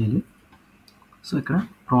క్లిక్ చేయాలి. సో ఇక్కడ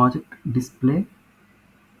project display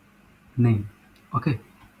name. Okay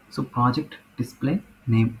so project display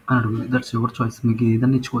name అని అడుగుతుంది. దట్స్ యువర్ చాయిస్, మీకు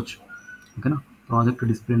ఏదైనా ఇచ్చుకోవచ్చు. ఓకేనా, ప్రాజెక్ట్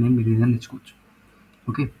డిస్ప్లే నేమ్ మీరు ఏదైనా ఇచ్చుకోవచ్చు.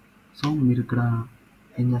 ఓకే సో మీరు ఇక్కడ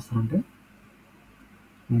ఏం చేస్తారంటే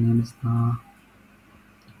నేనేమి ఇస్తున్నా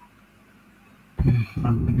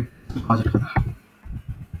ప్రాజెక్ట్ కదా,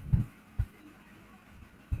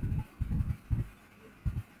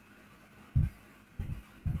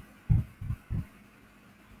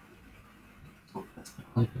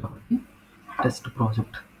 కాబట్టి టెస్ట్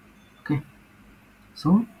ప్రాజెక్ట్. ఓకే సో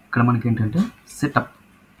ఇక్కడ మనకి ఏంటంటే సెటప్.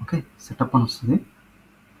 ఓకే సెటప్ అని వస్తుంది.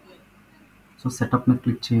 సో సెటప్ మీద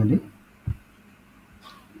క్లిక్ చేయాలి.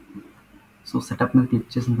 సో సెటప్ మీద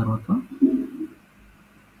క్లిక్ చేసిన తర్వాత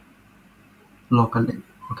local day.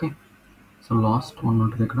 Okay so last one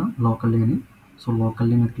ఉంటుంది ఇక్కడ లోకల్ డే అని. సో లోకల్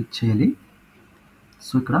డే మీద క్లిక్ చేయాలి.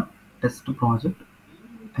 సో ఇక్కడ test project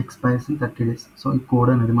expires in 30 days. So ఈ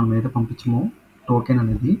కోడ్ అనేది మనం ఏదైతే పంపించామో టోకెన్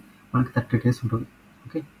అనేది మనకి 30 days ఉంటుంది.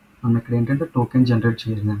 ఓకే మనం ఇక్కడ ఏంటంటే టోకెన్ జనరేట్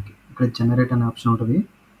చేయాలి. దానికి ఇక్కడ జనరేట్ అనే ఆప్షన్ ఉంటుంది.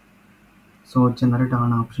 సో జనరేట్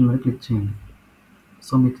అనే ఆప్షన్ మీద క్లిక్ చేయండి.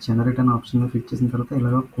 సో మీకు జనరేట్ అనే ఆప్షన్ మీద క్లిక్ చేసిన తర్వాత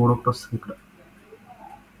ఇలాగ కోడ్ ఒకటి వస్తుంది ఇక్కడ.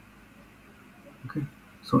 ఓకే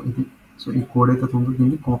సో ఇది సో ఈ కోడ్ అయితే ఉందో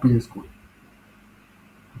దీన్ని కాపీ చేసుకోండి.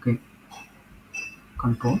 ఓకే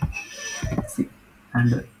కంట్రోల్ సి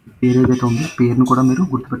అండ్ పేరు ఏదైతే ఉందో పేరుని కూడా మీరు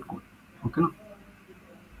గుర్తుపెట్టుకోండి. ఓకేనా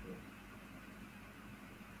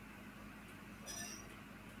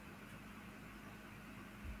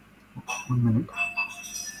వన్ మినిట్.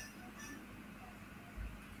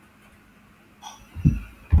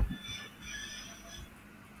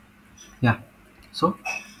 యా సో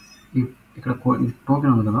ఇక్కడ ఇది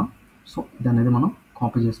టోకెన్ ఉంది కదా, సో ఇది అనేది మనం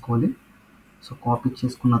కాపీ చేసుకోవాలి. సో కాపీ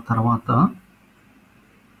చేసుకున్న తర్వాత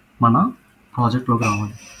మన ప్రాజెక్ట్లోకి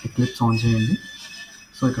రావాలి. ఎక్లిప్స్ ఆన్ చేయండి.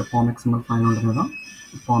 సో ఇక్కడ ఫామ్ ఎక్స్ఎంఎల్ ఫైల్ ఉంటుంది కదా,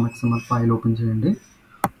 ఫామ్ ఎక్స్ఎంఎల్ ఫైల్ ఓపెన్ చేయండి.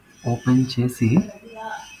 ఓపెన్ చేసి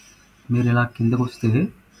మీరు ఇలా కిందకు వస్తే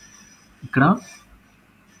ఇక్కడ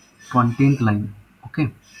 20th line. Okay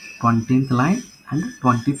 20th line and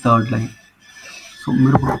 23rd line. So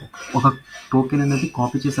మీరు ఒక టోకెన్ అనేది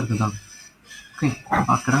కాపీ చేశారు కదా. ఓకే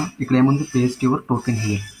అక్కడ ఇక్కడ ఏముంది paste your token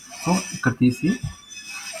here. So ఇక్కడ తీసి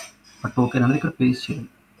ఆ టోకెన్ అనేది ఇక్కడ పేస్ట్ చేయాలి.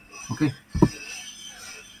 ఓకే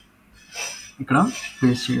ఇక్కడ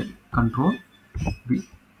పేస్ట్ చేయాలి control B.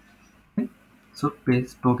 So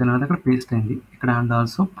paste token అనేది అక్కడ పేస్ట్ అయింది ఇక్కడ. And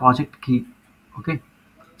also project key. Okay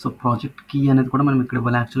so project key అనేది కూడా మనం ఇక్కడ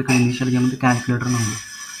ఇవ్వాలి. యాక్చువల్గా ఇక్కడ ఇనిషియల్గా ఏముంది క్యాలిక్యులేటర్ అని ఉంది.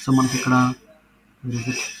 సో మనకి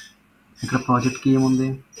ఇక్కడ ప్రాజెక్ట్ కీ ఏముంది,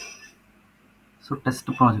 so test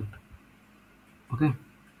project. Okay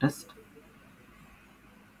test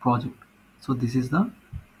project. So this is the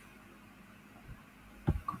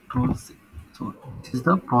control C. So this is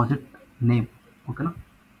the project name. ఓకేనా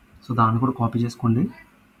సో దాన్ని కూడా కాపీ చేసుకోండి.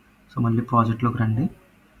 సో మళ్ళీ ప్రాజెక్ట్లోకి రండి.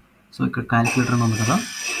 సో ఇక్కడ క్యాలిక్యులేటర్ అని ఉంది కదా,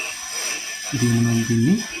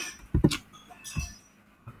 దీన్ని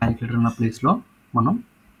క్యాలిక్యులేటర్ ఉన్న ప్లేస్లో మనం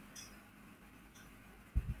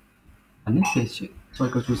అన్నీ పేస్ట్ చేయాలి. సో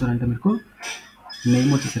ఇక్కడ చూసారంటే మీకు నేమ్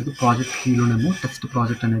వచ్చేసరికి ప్రాజెక్ట్ కీలోనేమో టెక్స్ట్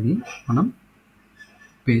ప్రాజెక్ట్ అనేది మనం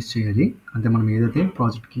పేస్ట్ చేయాలి. అంటే మనం ఏదైతే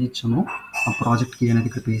ప్రాజెక్ట్ కీ ఇచ్చామో ఆ ప్రాజెక్ట్ కీ అనేది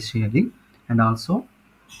ఇక్కడ పేస్ట్ చేయాలి. అండ్ ఆల్సో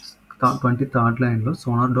 23rd లైన్లో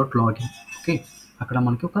sonar.login. ఓకే అక్కడ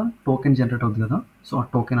మనకి ఒక టోకెన్ జనరేట్ అవుతుంది కదా, సో ఆ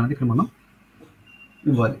టోకెన్ అనేది ఇక్కడ మనం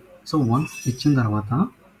ఇవ్వాలి. సో వన్స్ ఇచ్చిన తర్వాత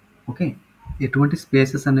ఓకే ఎటువంటి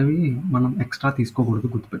స్పేసెస్ అనేవి మనం ఎక్స్ట్రా తీసుకోకూడదు,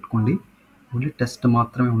 గుర్తుపెట్టుకోండి. ఓన్లీ టెస్ట్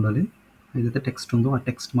మాత్రమే ఉండాలి. ఏదైతే టెక్స్ట్ ఉందో ఆ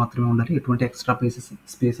టెక్స్ట్ మాత్రమే ఉండాలి. ఎటువంటి ఎక్స్ట్రా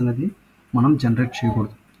స్పేస్ అనేది మనం జనరేట్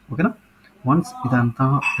చేయకూడదు. ఓకేనా వన్స్ ఇదంతా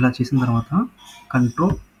ఇలా చేసిన తర్వాత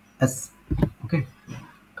control yes. Okay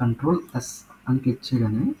control yes అని క్లిక్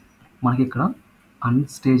చేయగానే మనకి ఇక్కడ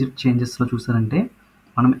అన్స్టేజ్డ్ చేంజెస్లో చూసారంటే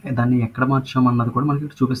మనం దాన్ని ఎక్కడ మార్చామన్నది కూడా మనకి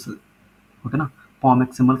ఇక్కడ చూపిస్తుంది. ఓకేనా ఫామ్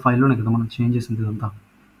ఎక్స్ఎంఎల్ ఫైల్లోనే కదా మనం చేంజ్ చేసింది ఇదంతా.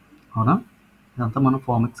 అవునా ఇదంతా మనం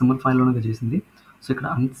ఫామ్ ఎక్స్ఎంఎల్ ఫైల్లోనే చేసింది. సో ఇక్కడ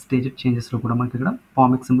అన్స్టేజ్డ్ చేంజెస్లో కూడా మనకి ఇక్కడ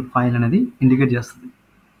ఫామ్ ఎక్స్ఎంఎల్ ఫైల్ అనేది ఇండికేట్ చేస్తుంది.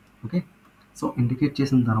 ఓకే సో ఇండికేట్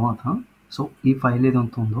చేసిన తర్వాత సో ఈ ఫైల్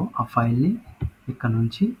ఏదంతా ఉందో ఆ ఫైల్ని ఇక్కడ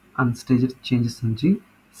నుంచి అన్స్టేజ్డ్ చేంజెస్ నుంచి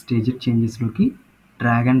స్టేజ్డ్ చేంజెస్లోకి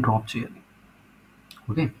డ్రాగ్ అండ్ డ్రాప్ చేయాలి.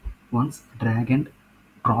 Okay once drag and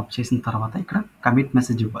drop చేసిన తర్వాత ఇక్కడ కమిట్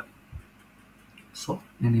మెసేజ్ ఇవ్వాలి. సో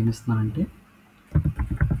నేను ఏమి ఇస్తున్నానంటే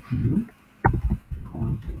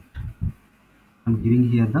I'm giving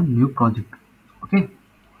here the new project. Okay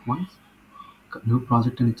once new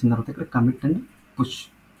project అని ఇచ్చిన తర్వాత ఇక్కడ commit and push.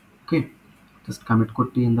 Okay just commit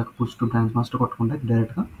కొట్టి ఇందాక పుష్ టు బ్రాంచ్ మాస్టర్ కొట్టుకుంటే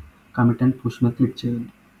డైరెక్ట్గా కమిట్ అండ్ పుష్ మీద క్లిక్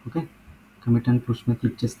చేయండి. ఓకే, కమిట్ అండ్ పుష్ మీద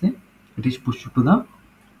క్లిక్ చేస్తే it is push to the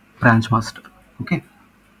branch master. Okay,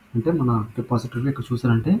 అంటే మన రిపాజిటరీలో ఇక్కడ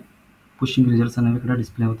చూసారంటే పుషింగ్ రిజల్ట్స్ అనేవి ఇక్కడ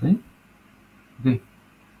డిస్ప్లే అవుతాయి. ఓకే,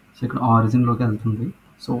 సో ఇక్కడ ఆరిజిన్లోకి వెళ్తుంది.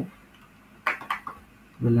 సో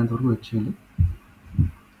వెళ్ళేంత వరకు వెయిట్ చేయాలి.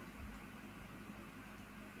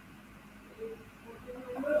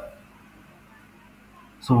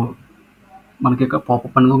 సో మనకి ఇక్కడ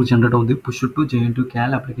పాపప్ అనేది ఒక జనరేట్ అవుతుంది, push to జేఎన్2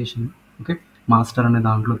 క్యాల్ application. Okay, master అనే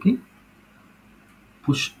దాంట్లోకి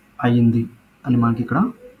పుష్ అయ్యింది అని మనకి ఇక్కడ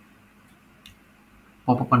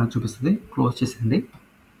పాపప్ అనేది చూపిస్తుంది. క్లోజ్ చేసేయండి.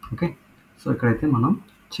 ఓకే, సో ఇక్కడైతే మనం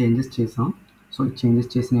చేంజెస్ చేసాం. సో ఈ చేంజెస్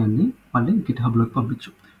చేసినవన్నీ మళ్ళీ గిట్ హబ్లోకి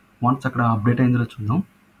పంపించు. వన్స్ అక్కడ అప్డేట్ అయిందో చూద్దాం.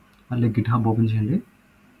 మళ్ళీ గిట్ హబ్ ఓపెన్ చేయండి.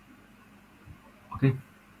 ఓకే,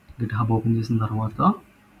 గిట్ హబ్ ఓపెన్ చేసిన తర్వాత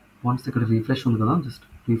వన్స్ ఇక్కడ రీఫ్రెష్ ఉంది కదా, జస్ట్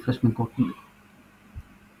రీఫ్రెష్ మీకు కొట్టింది.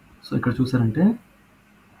 సో ఇక్కడ చూసారంటే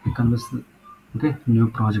మీకు కనిపిస్తుంది. ఓకే, న్యూ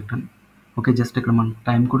ప్రాజెక్ట్ అని. ఓకే, జస్ట్ ఇక్కడ మన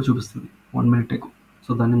టైం కూడా చూపిస్తుంది 1 minute ఎగో.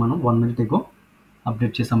 సో దాన్ని మనం 1 minute ఎగో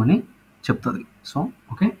అప్డేట్ చేసామని చెప్తుంది. సో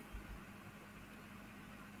ఓకే,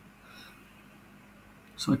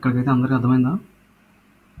 సో ఇక్కడికైతే అందరికీ అర్థమైందా?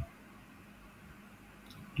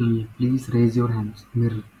 Please raise your hands.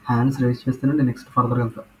 మీరు హ్యాండ్స్ రేజ్ చేస్తేనే నేను నెక్స్ట్ ఫర్దర్గా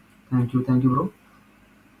వెళ్తా. Thank you bro.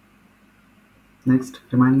 Next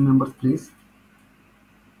remaining members please.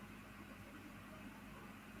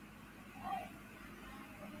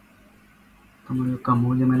 తమ యొక్క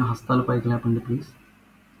అమూల్యమైన హస్తాలు పైకి లేపండి ప్లీజ్,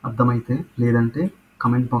 అర్థమైతే. లేదంటే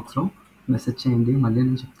కమెంట్ బాక్స్లో మెసేజ్ చేయండి, మళ్ళీ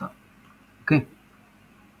నేను చెప్తా. Okay,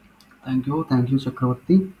 thank you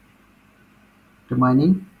Chakravarthi.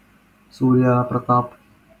 Remaining Surya Pratap,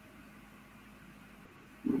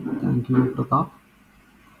 thank you Pratap.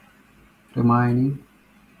 Remaining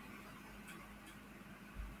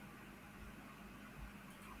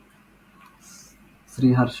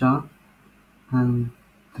Sriharsha and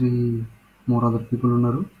 3 more other people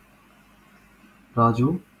ఉన్నారు. రాజు,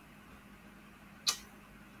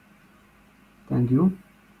 థ్యాంక్ యూ.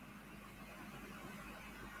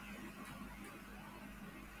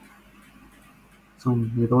 సో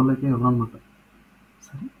మిగతా వాళ్ళకి ఎవరు అనమాట.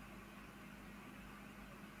 సరే,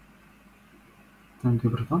 థ్యాంక్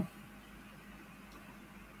యూ ప్రతాప్.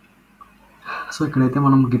 సో ఇక్కడైతే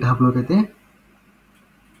మనం గిట్ హబ్లోకి అయితే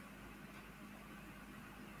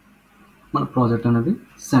మన ప్రాజెక్ట్ అనేది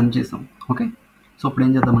సెండ్ చేసాం. ఓకే, సో ఇప్పుడు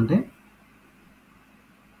ఏం చేద్దామంటే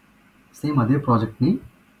సేమ్ అదే ప్రాజెక్ట్ని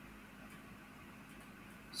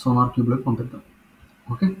సోనార్క్యూబ్లోకి పంపిద్దాం.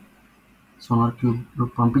 ఓకే, సోనార్క్యూబ్లో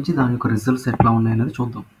పంపించి దాని యొక్క రిజల్ట్స్ ఎట్లా ఉన్నాయనేది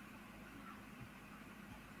చూద్దాం.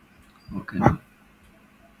 ఓకేనా,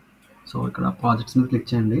 సో ఇక్కడ ప్రాజెక్ట్స్ మీద క్లిక్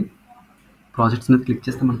చేయండి. ప్రాజెక్ట్స్ మీద క్లిక్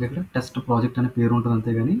చేస్తే మనకి ఇక్కడ టెస్ట్ ప్రాజెక్ట్ అనే పేరు ఉంటుంది,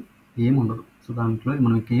 అంతేగాని ఏం ఉండదు. సో దాంట్లో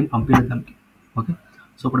మనం ఏం పంపించలేదు దానికి. ఓకే,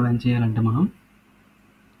 సో ఇప్పుడు ఏం చేయాలంటే మనం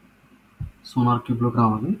సోనార్క్యూబ్లోకి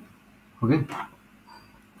రావాలి. ఓకే,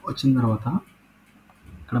 వచ్చిన తర్వాత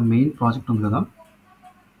ఇక్కడ మెయిన్ ప్రాజెక్ట్ ఉంది కదా.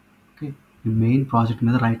 ఓకే, ఈ మెయిన్ ప్రాజెక్ట్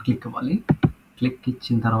మీద రైట్ క్లిక్ ఇవ్వాలి. క్లిక్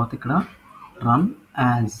ఇచ్చిన తర్వాత ఇక్కడ run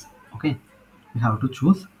as. Okay, you have to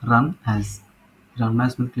choose run as. Run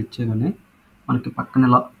as మీద క్లిక్ చేయగానే మనకి పక్కన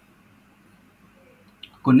ఇలా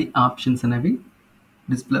కొన్ని ఆప్షన్స్ అనేవి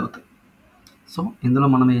డిస్ప్లే అవుతాయి. సో ఇందులో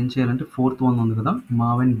మనం ఏం చేయాలంటే 4th one ఉంది కదా,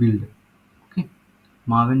 Maven build. Okay,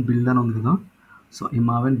 Maven build అని ఉంది కదా. సో ఈ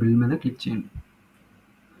మావెన్ బిల్డ్ మీద క్లిక్ చేయండి.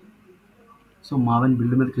 సో మావెన్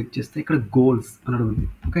బిల్డ్ మీద క్లిక్ చేస్తే ఇక్కడ గోల్స్ అని అడుగుతుంది.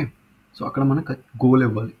 ఓకే, సో అక్కడ మనకు గోల్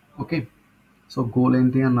ఇవ్వాలి. ఓకే, సో గోల్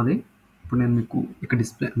ఏంటి అన్నది ఇప్పుడు నేను మీకు ఇక్కడ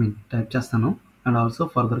టైప్ చేస్తాను. అండ్ ఆల్సో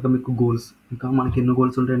ఫర్దర్గా మీకు గోల్స్, ఇంకా మనకి ఎన్ని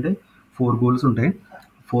గోల్స్ ఉంటాయంటే 4 గోల్స్ ఉంటాయి.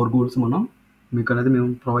 4 గోల్స్ మనం మీకు అనేది మేము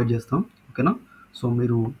ప్రొవైడ్ చేస్తాం. ఓకేనా, సో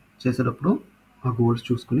మీరు చేసేటప్పుడు ఆ గోల్స్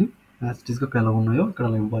చూసుకుని యాజ్ ఇట్ ఈస్గా ఎలా ఉన్నాయో ఇక్కడ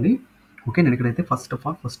అలా ఇవ్వాలి. ఓకే, నేను ఇక్కడైతే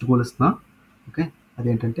ఫస్ట్ గోల్ ఇస్తున్నా. ఓకే,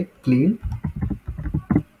 అదేంటంటే clean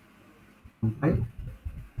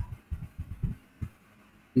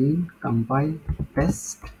compile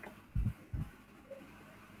test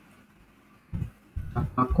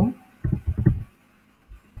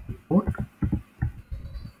report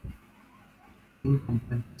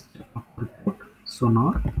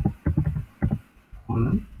sonar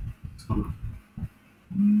sonar.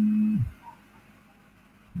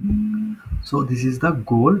 So this is the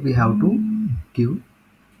goal we have to give.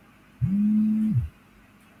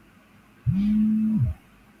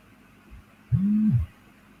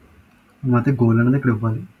 ಮತ್ತೆ goal అనేది ఇక్కడ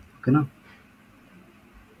ఇవ్వాలి. ఓకేనా,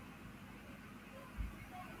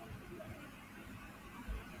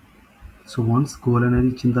 సో వన్స్ గోల్ అనేది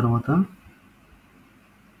ఇచ్చిన తర్వాత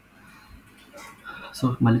సో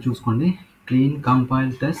మళ్ళీ చూసుకోండి, clean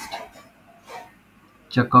compile test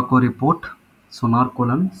చెకాకో report sonar.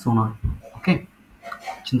 Okay,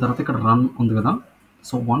 వచ్చిన తర్వాత ఇక్కడ రన్ ఉంది కదా.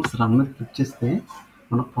 సో వన్స్ రన్ మీద క్లిక్ చేస్తే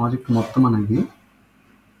మన ప్రాజెక్ట్ మొత్తం అనేది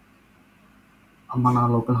మన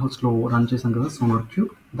లోకల్ హౌస్లో రన్ చేసాం కదా సోనార్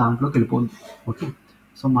క్యూబ్, దాంట్లోకి వెళ్ళిపోతుంది. ఓకే,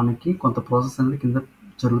 సో మనకి కొంత ప్రాసెస్ అనేది కింద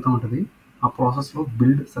జరుగుతూ ఉంటుంది. ఆ ప్రాసెస్లో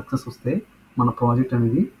బిల్డ్ సక్సెస్ వస్తే మన ప్రాజెక్ట్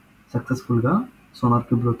అనేది సక్సెస్ఫుల్గా సోనార్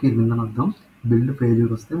క్యూబ్లోకి వెళ్ళిందని అర్థం. బిల్డ్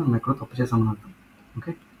ఫెయిల్యూర్ వస్తే మనం ఎక్కడో తప్పు చేసామని అర్థం.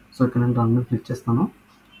 ఓకే, సో ఇక్కడ నేను రన్ మీద క్లిక్ చేస్తాను.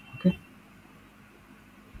 ఓకే,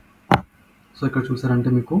 సో ఇక్కడ చూసారంటే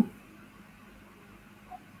మీకు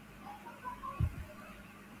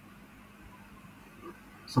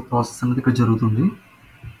సో ప్రాసెస్ అనేది ఇక్కడ జరుగుతుంది.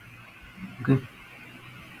 ఓకే,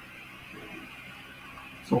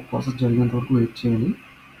 సో ప్రాసెస్ జరిగేంత వరకు వెయిట్ చేయాలి.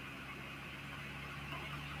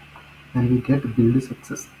 And we get build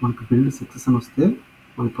success. మనకు బిల్డ్ సక్సెస్ అని వస్తే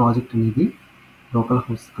మన ప్రాజెక్ట్ అనేది లోకల్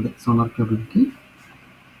హౌస్ అదే సోనార్ క్యూబ్కి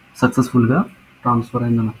సక్సెస్ఫుల్గా ట్రాన్స్ఫర్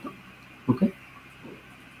అయిందని అర్థం. Okay,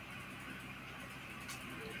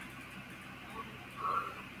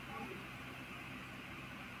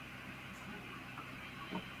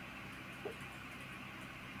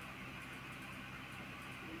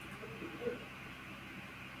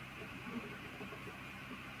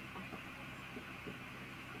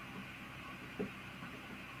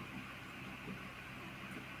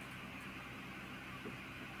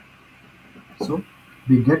 so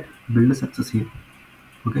we get build success here.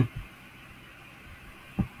 Okay,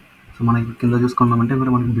 so మనకి కింద చూసుకున్నామంటే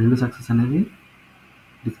ఇక్కడ మనకి బిల్డ్ సక్సెస్ అనేది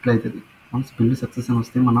డిస్ప్లే అవుతుంది. వన్స్ బిల్డ్ సక్సెస్ అని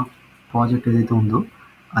వస్తే మన ప్రాజెక్ట్ ఏదైతే ఉందో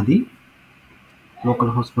అది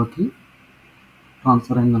లోకల్ హౌస్లోకి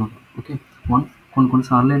ట్రాన్స్ఫర్ అయిందన్నమాట. ఓకే,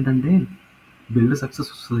 కొన్నిసార్లు ఏంటంటే బిల్డ్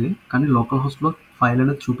సక్సెస్ వస్తుంది కానీ లోకల్ హౌస్లో ఫైల్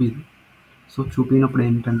అనేది చూపించదు. సో చూపినప్పుడు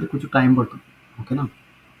ఏంటంటే కొంచెం టైం పడుతుంది. ఓకేనా,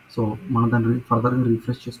 సో మనం దాన్ని ఫర్దర్గా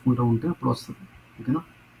రీఫ్రెష్ చేసుకుంటూ ఉంటే అప్పుడు వస్తుంది. ఓకేనా,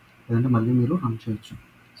 లేదంటే మళ్ళీ మీరు రన్ చేయొచ్చు.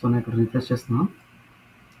 సో నేను ఇక్కడ రీఫ్రెష్ చేస్తున్నాను.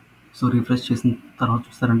 సో రీఫ్రెష్ చేసిన తర్వాత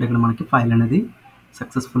చూస్తారంటే ఇక్కడ మనకి ఫైల్ అనేది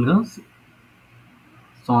సక్సెస్ఫుల్గా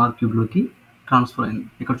సోనార్ క్యూబ్లోకి ట్రాన్స్ఫర్ అయింది.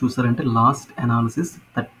 ఇక్కడ చూస్తారంటే లాస్ట్ అనాలిసిస్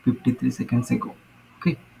 53 సెకండ్స్ ఎగో.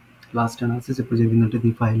 ఓకే, లాస్ట్ అనాలిసిస్ ఎప్పుడు జరిగిందంటే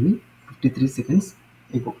ఈ ఫైల్ని 53 సెకండ్స్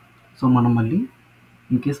ఎగో. సో మనం మళ్ళీ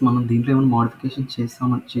ఇన్ కేస్ మనం దీంట్లో ఏమైనా మోడిఫికేషన్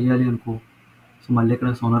చేయాలి అనుకో, సో మళ్ళీ ఇక్కడ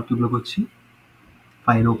సోనార్ క్యూబ్లోకి వచ్చి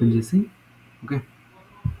ఫైల్ ఓపెన్ చేసి ఓకే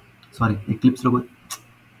సారీ ఎక్లిప్స్లోకి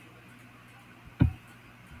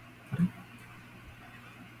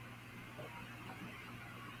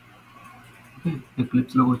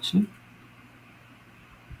ఎక్లిప్స్లోకి వచ్చి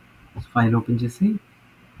ఫైల్ ఓపెన్ చేసి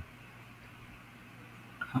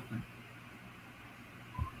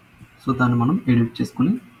సో దాన్ని మనం ఎడిట్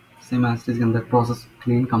చేసుకుని same as it is in that process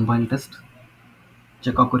clean compile test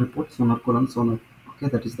checkup report sonar. Okay,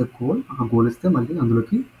 that is the goal. ఆ గోల్ ఇస్తే మళ్ళీ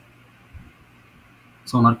అందులోకి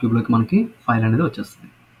సోనార్ క్యూబ్లోకి మనకి ఫైల్ అనేది వచ్చేస్తుంది.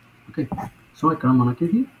 ఓకే, సో ఇక్కడ మనకి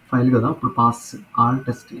ఇది ఫైల్ కదా, ఇప్పుడు పాస్ ఆల్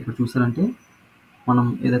టెస్ట్ ఇక్కడ చూసారంటే మనం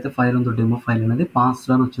ఏదైతే ఫైల్ ఉందో డెమో ఫైల్ అనేది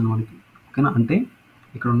పాస్డ్ అని వచ్చింది మనకి. ఓకేనా, అంటే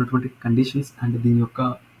ఇక్కడ ఉన్నటువంటి కండిషన్స్ అండ్ దీని యొక్క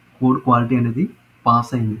కోడ్ క్వాలిటీ అనేది పాస్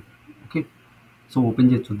అయింది. ఓకే, సో ఓపెన్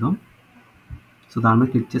చేసి చూద్దాం. సో దాని మీద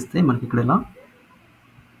క్లిక్ చేస్తే మనకి ఇక్కడ ఇలా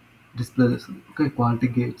డిస్ప్లే చేస్తుంది. Okay, quality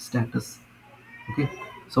gate status. Okay,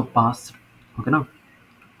 so passed. ఓకేనా,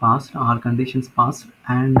 passed, all conditions passed.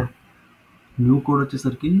 And new code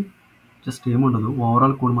వచ్చేసరికి జస్ట్ ఏముండదు,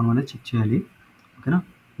 ఓవరాల్ కోడ్ మనం అనేది చెక్ చేయాలి. ఓకేనా,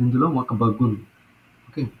 ఇందులో ఒక బగ్ ఉంది.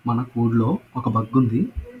 ఓకే, మన కోడ్లో ఒక బగ్ ఉంది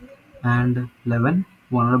అండ్ 11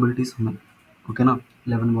 వలనరబిలిటీస్ ఉన్నాయి. ఓకేనా,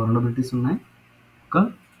 11 వలనరబిలిటీస్ ఉన్నాయి, ఒక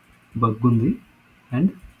బగ్ ఉంది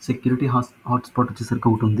అండ్ సెక్యూరిటీ హాట్స్పాట్ వచ్చేసరికి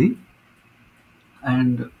ఒకటి ఉంది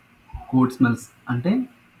అండ్ కోడ్ స్మెల్స్ అంటే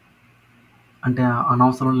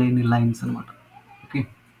అనవసరం లేని లైన్స్ అనమాట. ఓకే,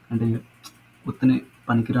 అంటే ఉత్తనే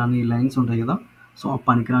పనికిరాని లైన్స్ ఉంటాయి కదా, సో ఆ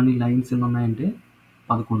పనికిరాని లైన్స్ ఎన్ని ఉన్నాయంటే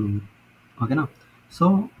 11 ఉంది. ఓకేనా, సో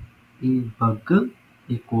ఈ బగ్,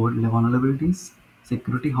 ఈ code vulnerabilities,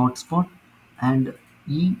 security hotspot and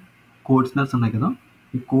ఈ కోడ్ స్మెల్స్ ఉన్నాయి కదా,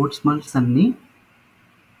 ఈ కోడ్ స్మెల్స్ అన్నీ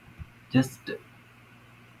జస్ట్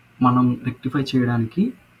మనం రెక్టిఫై చేయడానికి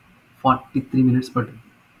 43 మినిట్స్ పట్టింది.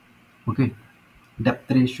 ఓకే,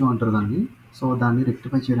 డెప్త్ రేషియో అంటారు దాన్ని. సో దాన్ని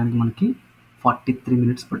రెక్టిఫై చేయడానికి మనకి 43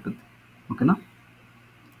 మినిట్స్ పట్టుద్ది. ఓకేనా,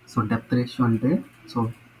 సో డెప్త్ రేషియో అంటే సో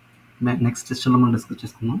నెక్స్ట్ సెషన్లో మనం డిస్కస్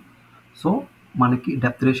చేసుకుందాం. సో మనకి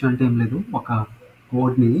డెప్త్ రేషియో అంటే ఏం లేదు, ఒక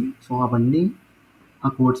కోడ్ని సో అవన్నీ ఆ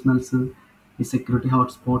కోడ్ స్మెల్స్, ఈ సెక్యూరిటీ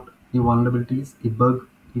హాట్స్పాట్, ఈ వలనరబిలిటీస్, ఈ బగ్,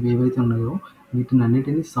 ఇవి ఏవైతే ఉన్నాయో వీటిని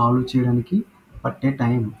అన్నిటిని సాల్వ్ చేయడానికి పట్టే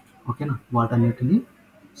టైం. ఓకేనా, వాటన్నిటిని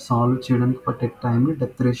సాల్వ్ చేయడానికి పట్టే టైంని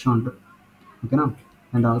డెప్త్ రేషియో అంటారు. ఓకేనా,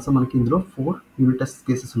 అండ్ ఆల్సో మనకి ఇందులో 4 యూనిట్ టెస్ట్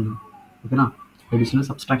కేసెస్ ఉన్నాయి. ఓకేనా, ఎడిషన్,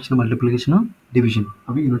 సబ్స్ట్రాక్షన్, మల్టిప్లికేషన్, డివిజన్,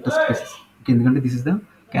 అవి యూనిట్ టెస్ట్ కేసెస్. ఓకే, ఎందుకంటే this is the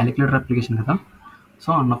calculator application కదా. సో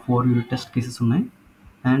అన్న 4 యూనిట్ టెస్ట్ కేసెస్ ఉన్నాయి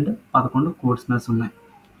అండ్ 11 కోడ్ స్మెల్స్ ఉన్నాయి.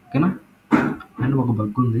 ఓకేనా. అండ్ ఒక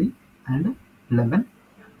బగ్ ఉంది అండ్ 11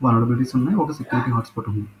 వల్నరబిలిటీస్ ఉన్నాయి, ఒక సెక్యూరిటీ హాట్స్పాట్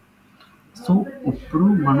ఉంది. సో ఇప్పుడు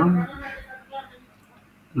మనం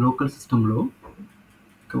లోకల్ సిస్టంలో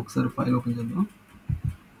ఒకసారి ఫైల్ ఓపెన్ చేద్దాం.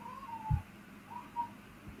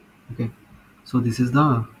 Okay, so this is the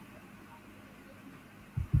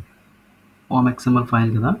form XML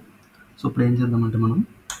file కదా. సో ఇప్పుడు ఏం చేద్దామంటే మనం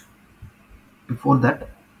before that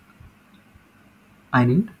I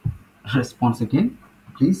need response again.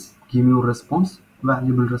 Please give me your response,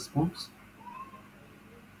 valuable response.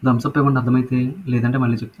 Thums up ఇవ్వండి అర్థమైతే, లేదంటే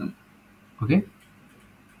మళ్ళీ చెప్తాను. Okay,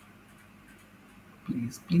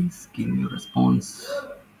 please give me your response.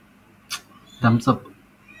 Thums up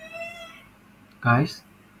guys.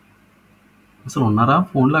 అసలు ఉన్నారా?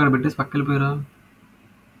 ఫోన్లో అక్కడ పెట్టేసి పక్క వెళ్ళిపోయారా?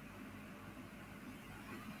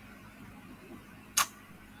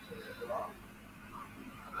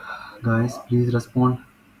 Guys please respond.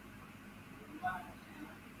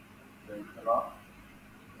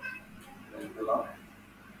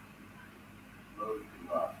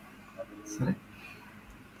 సరే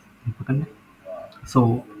చెప్పకండి. సో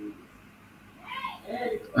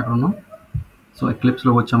ఎక్కడ ఉన్నాం? సో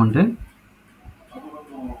ఎక్లిప్స్లో వచ్చామంటే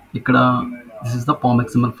ఇక్కడ this is the form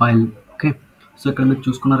XML file. Okay, so ఇక్కడ మీరు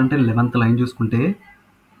చూసుకున్నారంటే 11th లైన్ చూసుకుంటే,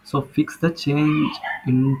 so fix the change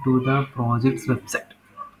in to the projects website.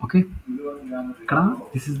 Okay, ఇక్కడ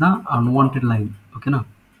this is the unwanted line. ఓకేనా.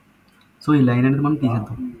 సో ఈ లైన్ అనేది మనం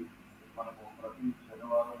తీసేద్దాం.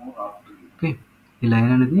 ఓకే, ఈ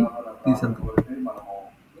లైన్ అనేది తీసేద్దాం.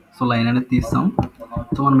 సో లైన్ అనేది తీస్తాం.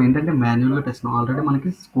 సో మనం ఏంటంటే మాన్యువల్గా టెస్ట్. ఆల్రెడీ మనకి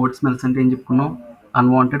కోడ్ స్మెల్స్ అంటే ఏం చెప్పుకున్నాం?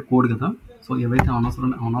 అన్వాంటెడ్ కోడ్ కదా. సో ఏవైతే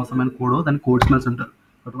అనవసరమైన కోడో దాన్ని కోడ్ స్మెల్స్ అంటారు.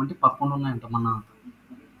 అటువంటి 11 ఉన్నాయంట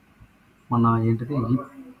మన ఏంటిది ఈ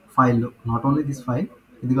ఫైల్లో. నాట్ ఓన్లీ దిస్ ఫైల్,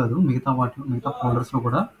 ఇది కాదు, మిగతా ఫోల్డర్స్లో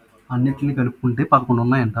కూడా అన్నిటిని కలుపుకుంటే 11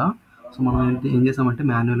 ఉన్నాయంట. సో మనం ఏం చేసామంటే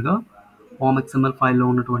మాన్యువల్గా ఫామ్ XML ఫైల్లో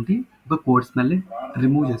ఉన్నటువంటి ఒక కోడ్ స్మెల్ని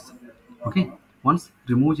రిమూవ్ చేస్తాం. ఓకే, వన్స్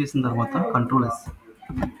రిమూవ్ చేసిన తర్వాత Ctrl+S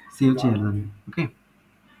సేవ్ చేయాలి దాన్ని. ఓకే,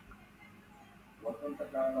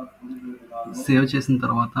 సేవ్ చేసిన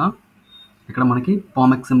తర్వాత ఇక్కడ మనకి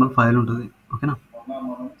ఫామ్ XML ఫైల్ ఉంటుంది. ఓకేనా.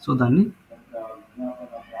 సో దాన్ని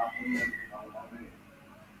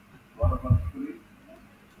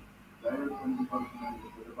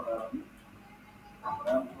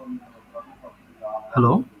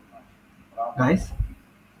hello guys,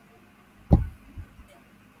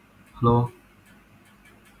 hello,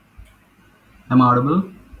 I'm audible,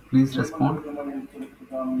 please respond.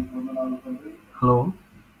 Hello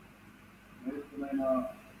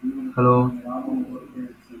hello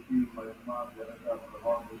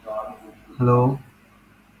hello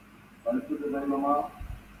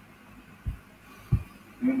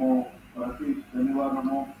మేము ప్రతి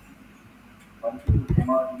శనివారము పరిశుద్ధ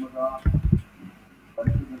సమాజముగా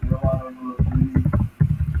పరిశుద్ధ దేవాలయంలో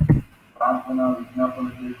ప్రార్థన విజ్ఞాపన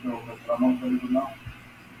చేసే ఒక క్రమం కలిగి ఉన్నాం.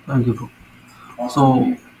 Thank you. సో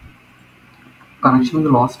కనెక్షన్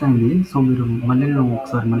ఉంది, లాస్ట్ అయింది. సో మీరు నేను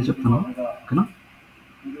ఒకసారి మళ్ళీ చెప్తాను. ఓకేనా.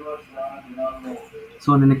 సో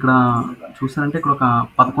నేను ఇక్కడ చూసానంటే ఇక్కడ ఒక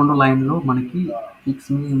 11 లైన్లో మనకి fix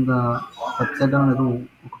me in the website అనేది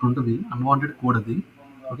ఒకటి ఉంటుంది, అన్వాంటెడ్ కోడ్ అది.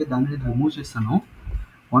 ఓకే, దాన్ని నేను రిమూవ్ చేస్తాను.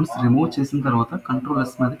 వన్స్ రిమూవ్ చేసిన తర్వాత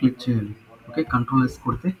Ctrl+S మీద క్లిక్ చేయాలి. ఓకే, Ctrl+S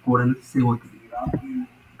కొడితే కోడ్ అనేది సేవ్ అవుతుంది.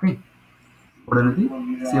 ఓకే, కోడ్ అనేది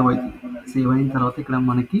సేవ్ అవుతుంది. సేవ్ అయిన తర్వాత ఇక్కడ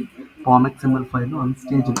మనకి ఫామ్ XML ఫైల్లో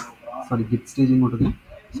గిట్ స్టేజింగ్ ఉంటుంది.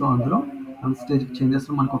 సో అందులో అన్స్టేజింగ్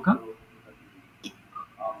చేంజెస్లో మనకు ఒక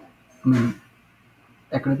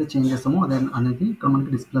ఎక్కడైతే చేంజ్ చేస్తామో అదే అనేది ఇక్కడ మనకి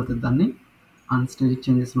డిస్ప్లే అవుతుంది. దాన్ని అన్స్టేజిక్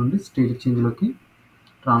చేంజెస్ నుండి స్టేజిక్ చేంజ్లోకి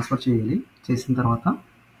ట్రాన్స్ఫర్ చేయాలి. చేసిన తర్వాత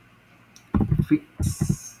fix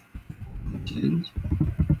change.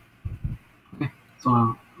 Okay, so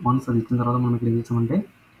once అది ఇచ్చిన తర్వాత మనం ఇక్కడ ఏం చేసామంటే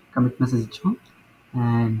కమిట్ మెసేజ్ ఇచ్చాం.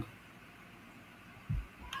 అండ్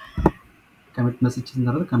కమిట్ మెసేజ్ ఇచ్చిన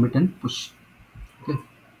తర్వాత commit and push. Okay,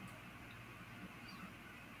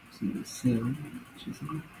 save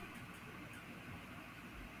చేసాం.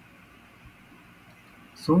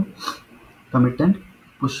 So commit and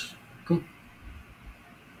push. Okay,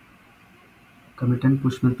 commit and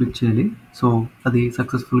push మీద క్లిక్ చేయాలి. సో అది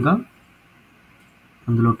సక్సెస్ఫుల్గా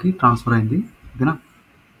అందులోకి ట్రాన్స్ఫర్ అయింది. ఓకేనా.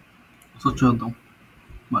 సో చూద్దాం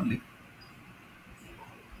మళ్ళీ.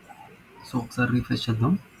 సో ఒకసారి రిఫ్రెష్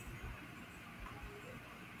చేద్దాం.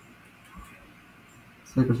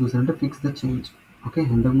 సో ఇక్కడ చూసారంటే ఫిక్స్ ద చేంజ్. ఓకే,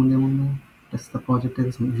 ఇంతకు ముందు ఏముంది? టెస్ట్ ద ప్రాజెక్ట్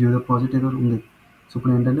ఏదో వ్యూ ద ప్రాజెక్ట్ ఏదో ఉంది. సో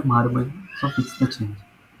ఇప్పుడు ఏంటంటే మారిపోయింది. సో ఫిక్స్ ద చేంజ్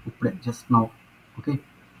ఇప్పుడే జస్ట్ నౌ. ఓకే,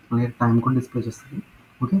 మనకి టైం కూడా డిస్ప్లే చేస్తుంది.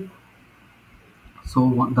 ఓకే, సో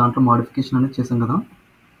దాంట్లో మోడిఫికేషన్ అనేది చేసాం కదా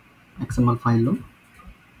XML ఫైల్లో.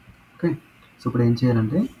 ఓకే, సో ఇప్పుడు ఏం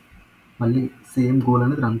చేయాలంటే మళ్ళీ సేమ్ గోల్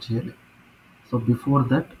అనేది రన్ చేయాలి. సో బిఫోర్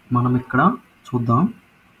దట్ మనం ఇక్కడ చూద్దాం.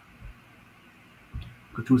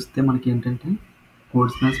 ఇక్కడ చూస్తే మనకి ఏంటంటే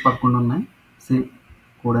కోడ్ స్మెల్స్ 11 ఉన్నాయి. సేమ్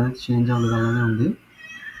కోడ్ అనేది చేంజ్ అవ్వలేదు, అలానే ఉంది.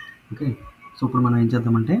 ఓకే, సో ఇప్పుడు మనం ఏం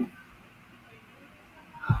చేద్దామంటే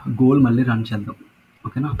గోల్ మళ్ళీ రన్ చేద్దాం.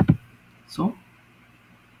 ఓకేనా, so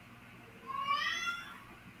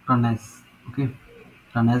run as. Okay,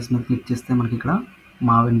 run as మీద క్లిక్ చేస్తే మనకి ఇక్కడ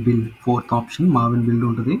మావిన్ బిల్డ్, 4th ఆప్షన్ మావిన్ బిల్డ్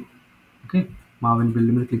ఉంటుంది. ఓకే, మావిన్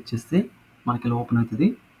బిల్డ్ మీద క్లిక్ చేస్తే మనకి ఇలా ఓపెన్ అవుతుంది.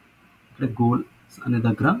 ఇక్కడ గోల్ అనే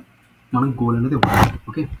దగ్గర మనం గోల్ అనేది ఇవ్వాలి.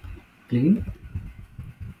 Okay, clean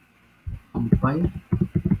compile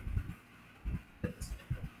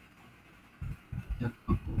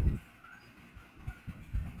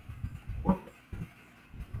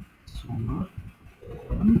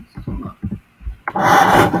sonar.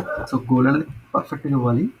 So goal అనేది పర్ఫెక్ట్గా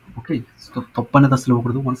ఇవ్వాలి. ఓకే, సో తప్పు అనేది అసలు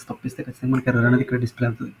ఇవ్వకూడదు. వన్స్ తప్పిస్తే ఖచ్చితంగా మనకి ఎర్రర్ అనేది ఇక్కడ డిస్ప్లే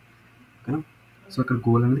అవుతుంది. ఓకేనా, సో ఇక్కడ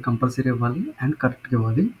గోల్ అనేది కంపల్సరీ ఇవ్వాలి అండ్ కరెక్ట్గా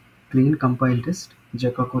ఇవ్వాలి. Clean compile test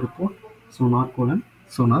జకాకో report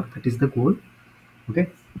sonar that is the goal. Okay,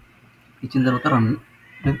 ఇచ్చిన తర్వాత రన్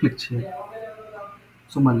నేను క్లిక్ చేయాలి.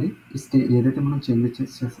 సో మళ్ళీ ఏదైతే మనం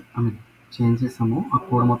చేంజ్ చేసామో ఆ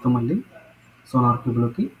కోడ్ మొత్తం మళ్ళీ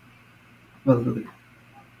సోనార్క్యూబ్లోకి వెళ్తుంది.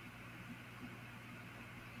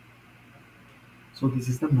 So this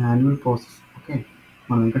is the manual process. Okay,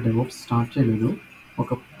 మనం ఇంకా డెవలప్ స్టార్ట్ చేయలేదు.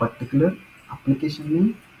 ఒక పర్టికులర్ అప్లికేషన్ని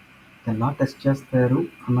ఎలా టెస్ట్ చేస్తారు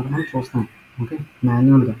అన్నది మనం చూస్తాం. ఓకే,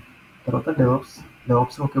 మాన్యువల్గా. తర్వాత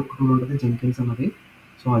డెవాప్స్లో ఒకే ఒక టూల్ ఉంటుంది, జెంకిన్స్ అన్నది.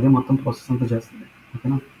 సో అదే మొత్తం ప్రాసెస్ అంతా చేస్తుంది.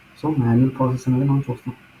 ఓకేనా, సో మాన్యువల్ ప్రాసెస్ అనేది మనం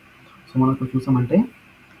చూస్తాం. సో మనం ఇప్పుడు చూసామంటే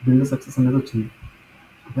బిల్డ్ సక్సెస్ అనేది వచ్చింది.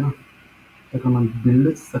 ఓకేనా, ఇక్కడ మన బిల్డ్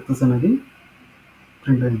సక్సెస్ అనేది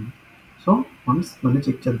ప్రింట్ అయింది. సో వన్స్ మళ్ళీ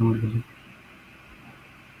చెక్ చేద్దాం అడిగి.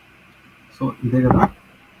 సో ఇదే కదా.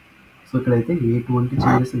 సో ఇక్కడైతే ఎటువంటి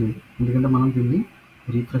చేంజెస్ లేదు, ఎందుకంటే మనం దీన్ని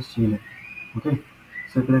రీఫ్రెష్ చేయలేదు. ఓకే,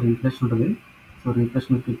 సో ఇక్కడ రీఫ్రెష్ ఉంటుంది. సో రీఫ్రెష్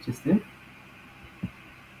మీద క్లిక్ చేస్తే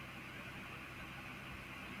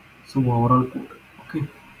so overall code. Okay,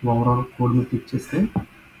 overall code మీద క్లిక్ చేస్తే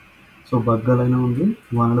సో బగ్ అలానే ఉంది,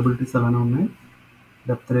 వల్నరబిలిటీస్ అలానే ఉన్నాయి.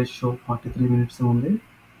 డెప్త్ రేషియో 43 minutes ఉంది.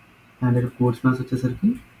 అండ్ ఇక్కడ కోడ్ స్మెల్స్ వచ్చేసరికి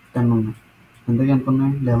 10 ఉన్నాయి. ఎందుకు ఎంత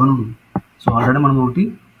ఉన్నాయి? 11 ఉన్నాయి. సో ఆల్రెడీ మనం ఒకటి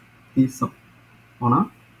తీస్తాం అవునా.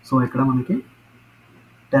 సో ఇక్కడ మనకి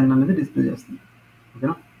 10 అనేది డిస్ప్లే చేస్తుంది.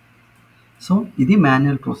 ఓకేనా, సో ఇది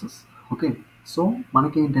మాన్యువల్ ప్రాసెస్. ఓకే, సో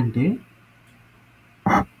మనకి ఏంటంటే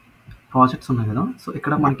ప్రాజెక్ట్స్ ఉన్నాయి కదా. సో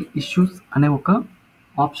ఇక్కడ మనకి ఇష్యూస్ అనే ఒక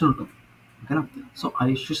ఆప్షన్ ఉంటుంది. ఓకేనా, సో ఆ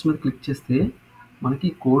ఇష్యూస్ మీద క్లిక్ చేస్తే మనకి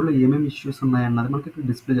కోడ్లో ఏమేమి ఇష్యూస్ ఉన్నాయన్నది మనకి ఇక్కడ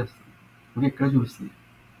డిస్ప్లే చేస్తుంది. ఓకే, ఇక్కడ చూపిస్తుంది.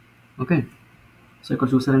 ఓకే, సో ఇక్కడ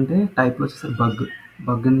చూసారంటే టైప్లో వచ్చేసరికి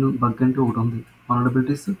బగ్ అంటే ఒకటి ఉంది,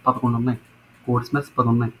 వల్నరబిలిటీస్ 11 ఉన్నాయి, కోడ్ స్మెల్స్ 10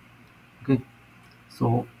 ఉన్నాయి. ఓకే, సో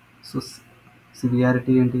సో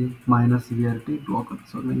సివియారిటీ ఏంటి? Minor severity, black.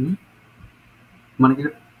 సో ఇవన్నీ మనకి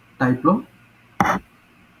టైప్లో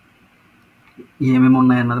ఏమేమి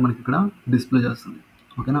ఉన్నాయన్నది మనకి ఇక్కడ డిస్ప్లే చేస్తుంది.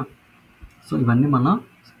 ఓకేనా, సో ఇవన్నీ మన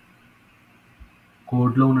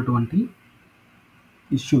కోడ్లో ఉన్నటువంటి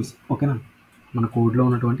ఇష్యూస్. ఓకేనా, మన కోడ్లో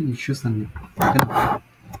ఉన్నటువంటి ఇష్యూస్ అన్నీ. ఓకేనా,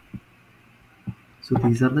 so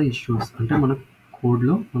these are the issues. అంటే మన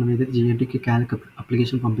కోడ్లో మనం ఏదైతే జిఎన్టీకి క్యాల్క్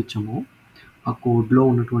అప్లికేషన్ పంపించామో ఆ కోడ్లో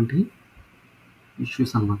ఉన్నటువంటి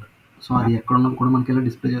ఇష్యూస్ అన్నమాట. సో అది ఎక్కడ ఉన్నది కూడా మనకి ఇలా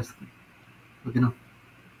డిస్ప్లే చేస్తుంది. ఓకేనా,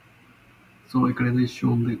 సో ఇక్కడ ఏదో ఇష్యూ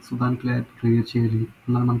ఉంది, సో దాన్ని క్లియర్ చేయాలి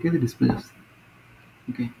అన్నది మనకి ఇది డిస్ప్లే చేస్తుంది.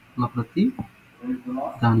 ఓకే, అలా ప్రతి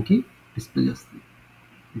దానికి డిస్ప్లే చేస్తుంది.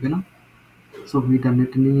 ఓకేనా, సో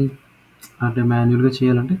వీటన్నిటిని అంటే మాన్యువల్గా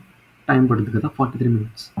చేయాలంటే టైం పడుతుంది కదా, 43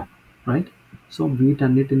 minutes, రైట్. సో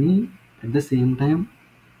వీటన్నిటిని అట్ ద సేమ్ టైం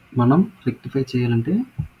మనం రెక్టిఫై చేయాలంటే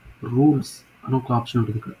రూల్స్ అని ఒక ఆప్షన్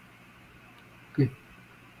ఉంటుంది ఇక్కడ. ఓకే,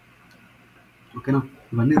 ఓకేనా,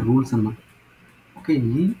 ఇవన్నీ రూల్స్ అన్నమాట. ఓకే,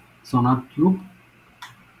 ఈ సోనార్క్యూబ్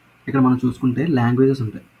ఇక్కడ మనం చూసుకుంటే లాంగ్వేజెస్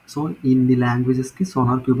ఉంటాయి. సో ఇన్ని లాంగ్వేజెస్కి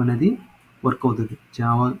సోనార్క్యూబ్ అనేది వర్క్ అవుతుంది.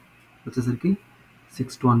 జావా వచ్చేసరికి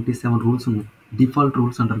 627 రూల్స్ ఉన్నాయి, డిఫాల్ట్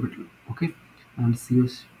రూల్స్ అంటారు వీటిలో. ఓకే, అండ్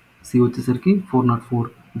సి వచ్చేసరికి 404,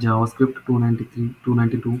 Java script 293,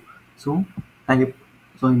 292. So type,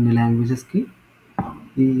 so ఇన్ని లాంగ్వేజెస్కి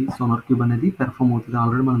ఈ సోనార్క్యూబ్ అనేది పెర్ఫామ్ అవుతుంది.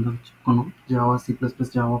 ఆల్రెడీ మనం చెప్పుకున్నాం, జావా, C++,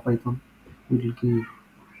 జావా, పైథాన్, వీటికి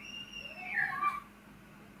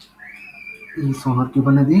ఈ సోనార్క్యూబ్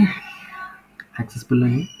అనేది యాక్సెసిబుల్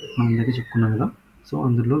అని మనం ఇందాక చెప్పుకున్నాం కదా. సో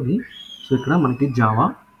అందులోవి సో ఇక్కడ మనకి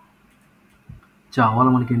జావాలో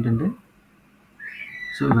మనకి ఏంటంటే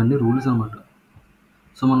సో ఇవన్నీ రూల్స్ అనమాట.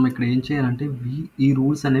 సో మనం ఇక్కడ ఏం చేయాలంటే ఈ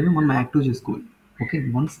రూల్స్ అనేవి మనం యాక్టివ్ చేసుకోవాలి. ఓకే.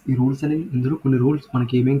 వన్స్ ఈ రూల్స్ అనేవి ఇందులో కొన్ని రూల్స్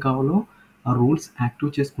మనకి ఏమేమి కావాలో ఆ రూల్స్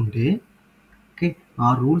యాక్టివ్ చేసుకుంటే ఓకే. ఆ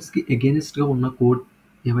రూల్స్‌కి ఎగెయిన్స్ట్‌గా ఉన్న కోడ్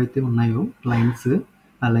ఏవైతే ఉన్నాయో లైన్స్,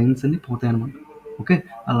 ఆ లైన్స్ అన్నీ పోతాయన్నమాట. ఓకే.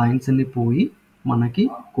 ఆ లైన్స్ అన్నీ పోయి మనకి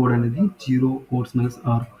కోడ్ అనేది 0 code smells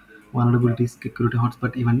are vulnerabilities, security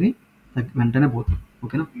hotspot ఇవన్నీ వెంటనే పోతాయి.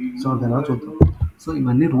 ఓకేనా. సో అది ఎలా చూద్దాం. సో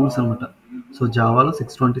ఇవన్నీ రూల్స్ అనమాట. సో జావాలో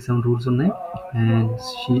 627 రూల్స్ ఉన్నాయి అండ్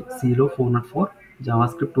సిలో 404,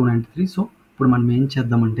 జావాస్క్రిప్ట్ 293. సో ఇప్పుడు మనం ఏం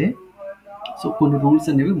చేద్దామంటే సో కొన్ని రూల్స్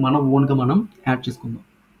అనేవి మన ఓన్గా మనం యాడ్ చేసుకుందాం.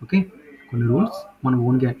 ఓకే. కొన్ని రూల్స్ మనం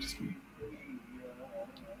ఓన్గా యాడ్ చేసుకుందాం.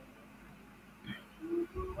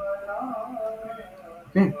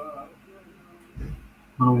 ఓకే.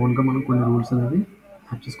 మన ఓన్గా మనం కొన్ని రూల్స్ అనేవి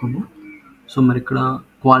యాడ్ చేసుకుందాం. సో మరి ఇక్కడ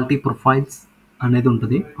క్వాలిటీ ప్రొఫైల్స్ అనేది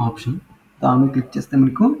ఉంటుంది ఆప్షన్. దాన్ని క్లిక్ చేస్తే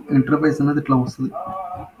మీకు ఇంటర్ఫేస్ అనేది ఇట్లా వస్తుంది.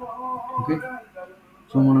 ఓకే.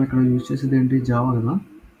 సో మనం ఇక్కడ యూజ్ చేసేది ఏంటి, జావా కదా.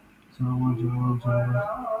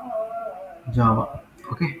 Java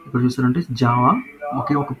okay. ఇక్కడ చూసారంటే జావా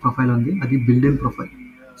ఒకే ఒక ప్రొఫైల్ ఉంది, అది బిల్డ్-ఇన్ ప్రొఫైల్.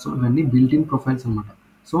 సో ఇవన్నీ బిల్ట్-ఇన్ ప్రొఫైల్స్ అనమాట.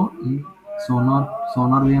 సో ఈ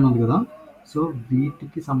సోనార్వి అని ఉంది కదా. సో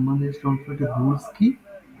వీటికి సంబంధించినటువంటి రూల్స్కి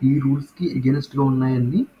ఈ రూల్స్కి ఎగెన్స్ట్గా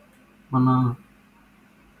ఉన్నాయన్నీ మన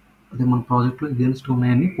ప్రాజెక్ట్లో ఎగెన్స్ట్గా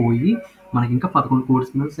ఉన్నాయన్నీ పోయి మనకి ఇంకా 11 కోడ్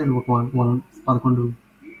స్మెల్స్ అండ్ ఒక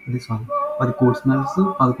 10 కోడ్ స్మెల్స్,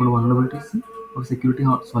 11 వల్నరబిలిటీస్, ఒక సెక్యూరిటీ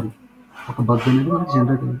ఒక బగ్ అనేది మనకి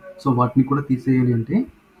జనరేట్ అయింది. సో వాటిని కూడా తీసేయాలి అంటే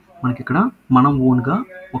మనకి ఇక్కడ మనం ఓన్గా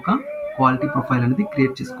ఒక క్వాలిటీ ప్రొఫైల్ అనేది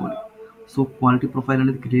క్రియేట్ చేసుకోవాలి. సో క్వాలిటీ ప్రొఫైల్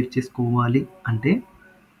అనేది క్రియేట్ చేసుకోవాలి అంటే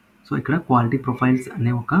సో ఇక్కడ క్వాలిటీ ప్రొఫైల్స్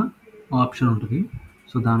అనే ఒక ఆప్షన్ ఉంటుంది.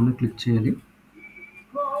 సో దాని మీద క్లిక్ చేయాలి.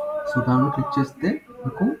 సో దాని మీద క్లిక్ చేస్తే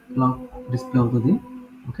మీకు ఇలా డిస్ప్లే అవుతుంది.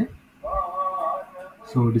 ఓకే.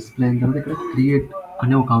 సో డిస్ప్లే అయిన తర్వాత ఇక్కడ క్రియేట్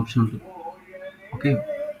అనే ఒక ఆప్షన్ ఉంటుంది. ఓకే.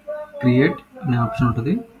 క్రియేట్ అనే ఆప్షన్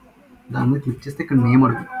ఉంటుంది. దాని మీద క్లిక్ చేస్తే ఇక్కడ నేమ్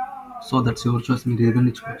అడుగుతుంది. సో దట్స్ యువర్ చాయిస్, మీరు ఏదైనా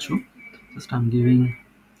ఇచ్చుకోవచ్చు. జస్ట్ ఐమ్ గివింగ్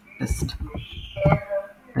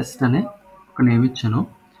టెస్ట్ అనే ఒక నేమ్ ఇచ్చాను.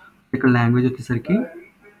 ఇక్కడ లాంగ్వేజ్ వచ్చేసరికి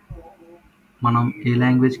మనం ఏ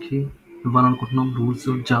లాంగ్వేజ్కి ఇవ్వాలనుకుంటున్నాం, రూల్స్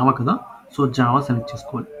జావా కదా. సో జావా సెలెక్ట్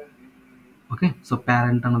చేసుకోవాలి. ఓకే. సో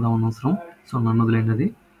పేరెంట్ అన్నది అనవసరం, సో నన్ను వదిలేండి.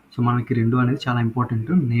 సో మనకి రెండు అనేది చాలా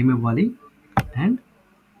ఇంపార్టెంట్, నేమ్ ఇవ్వాలి అండ్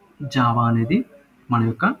జావా అనేది మన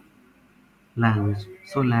యొక్క language.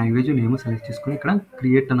 So language name select చేసుకొని ఇక్కడ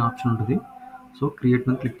క్రియేట్ అనే ఆప్షన్ ఉంటుంది. సో క్రియేట్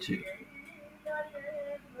మీద క్లిక్ చేయాలి.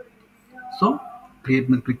 సో క్రియేట్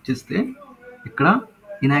మీద క్లిక్ చేస్తే ఇక్కడ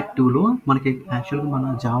ఇన్యాక్టివ్లో మనకి యాక్చువల్గా మన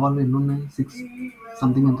జావాలో ఎన్ని ఉన్నాయి, 6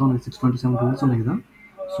 సంథింగ్ ఎంత ఉన్నాయి, 627 రూల్స్ ఉన్నాయి కదా.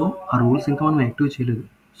 సో ఆ రూల్స్ ఇంకా మనం యాక్టివ్ చేయలేదు.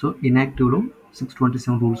 సో ఇన్యాక్టివ్లో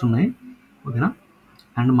 627 రూల్స్ ఉన్నాయి. ఓకేనా.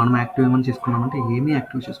 అండ్ మనం యాక్టివ్ ఏమైనా చేసుకున్నామంటే ఏమీ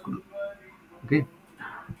యాక్టివ్ చేసుకోలేదు. ఓకే.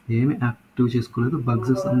 ఏమీ యాక్టివ్ చేసుకోలేదు.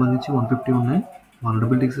 బగ్స్కి సంబంధించి 150 ఉన్నాయి,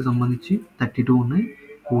 వల్నరబిలిటీస్కి సంబంధించి 32 ఉన్నాయి,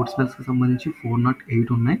 కోడ్ స్మెల్స్కి సంబంధించి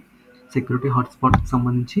 408 ఉన్నాయి, సెక్యూరిటీ హాట్స్పాట్కి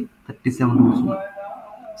సంబంధించి 37 రూల్స్ ఉన్నాయి.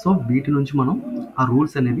 సో వీటి నుంచి మనం ఆ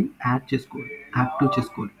రూల్స్ అనేవి యాక్టివ్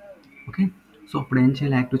చేసుకోవాలి. ఓకే. సో అప్పుడు ఏం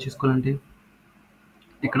చేయాలి, యాక్టివ్ చేసుకోవాలంటే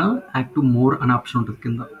ఇక్కడ యాక్టివ్ మోర్ అనే ఆప్షన్ ఉంటుంది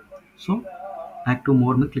కింద. సో యాక్టివ్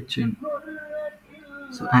మోర్ మీద క్లిక్ చేయండి.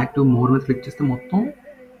 సో యాక్టివ్ మోర్ మీద క్లిక్ చేస్తే మొత్తం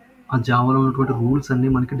ఆ జావాలో ఉన్నటువంటి రూల్స్ అన్నీ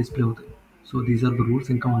మనకి డిస్ప్లే అవుతాయి. So these are the rules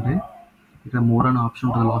ఇంకా ఉంటాయి. ఇక్కడ మోర్ అనే ఆప్షన్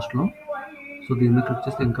ఉంటుంది లాస్ట్లో. సో దీని మీద క్లిక్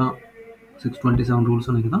చేస్తే ఇంకా 627 రూల్స్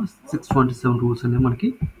ఉన్నాయి కదా. 627 రూల్స్ అనేవి మనకి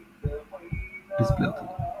డిస్ప్లే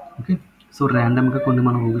అవుతుంది. ఓకే. సో ర్యాండమ్గా కొన్ని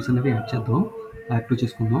మనం రూల్స్ అనేవి యాడ్ చేద్దాం, యాక్టివ్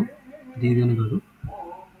చేసుకుందాం. ఇది ఏదైనా కాదు.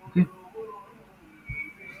 ఓకే.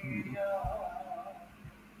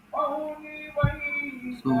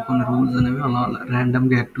 సో కొన్ని రూల్స్ అనేవి అలా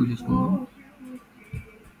ర్యాండమ్గా యాక్టివ్ చేసుకుందాం.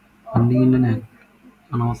 అన్నీ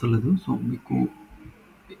అనవసరం లేదు. సో మీకు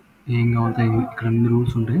ఏం కావాలి, ఇక్కడ అన్ని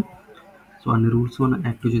రూల్స్ ఉంటాయి. సో అన్ని రూల్స్ మనం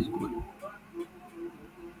యాక్టివ్ చేసుకోవాలి.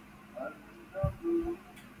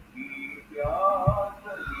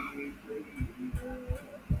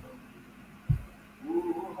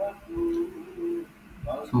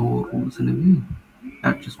 సో రూల్స్ అనేవి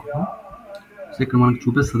యాడ్ చేసుకుంటాం. సో ఇక్కడ మనకు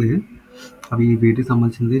చూపిస్తుంది అవి వేటికి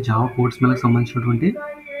సంబంధించింది, జావా కోడ్ స్మెల్కి సంబంధించినటువంటి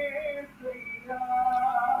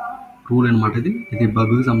రూల్ అనమాట. ఇది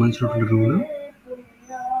బగ్కి సంబంధించినటువంటి రూల్.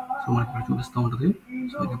 సో మనకి ఇక్కడ చూపిస్తూ ఉంటుంది.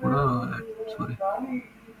 సో ఇది కూడా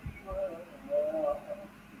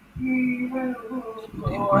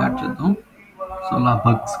దీన్ని కూడా యాడ్ చేద్దాం. సో అలా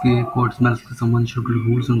బగ్స్కి కోడ్ స్మెల్స్కి సంబంధించినటువంటి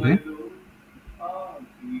రూల్స్ ఉంటాయి.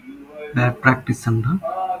 బ్యాడ్ ప్రాక్టీస్ అంట.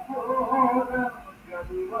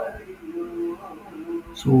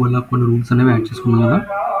 సో ఇలా కొన్ని రూల్స్ అనేవి యాడ్ చేసుకున్నాం కదా.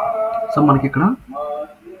 సో మనకి ఇక్కడ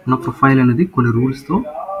మన ప్రొఫైల్ అనేది కొన్ని రూల్స్తో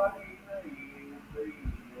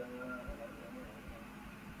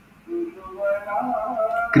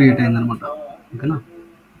క్రియేట్ అయిందనమాట. ఓకేనా.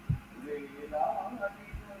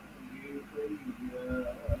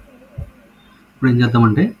 ఇప్పుడు ఏం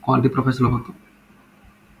చేద్దామంటే క్వాలిటీ ప్రొఫైల్స్లోకి వద్దాం.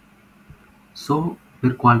 సో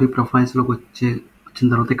మీరు క్వాలిటీ ప్రొఫైల్స్లోకి వచ్చిన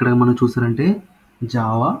తర్వాత ఇక్కడ మనం చూసారంటే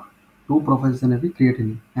జావా 2 ప్రొఫైల్స్ అనేవి క్రియేట్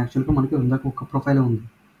అయింది. యాక్చువల్గా మనకి ఇందాక ఒక ప్రొఫైలే ఉంది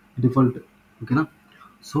డిఫాల్ట్. ఓకేనా.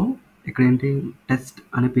 సో ఇక్కడ ఏంటి టెస్ట్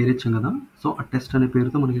అనే పేరు ఇచ్చాం కదా. సో ఆ టెస్ట్ అనే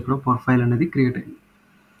పేరుతో మనకి ఇక్కడ ప్రొఫైల్ అనేది క్రియేట్ అయింది.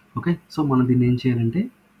 ఓకే. సో మనం దీన్ని ఏం చేయాలంటే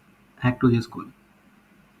యాక్టివ్ చేసుకోవాలి.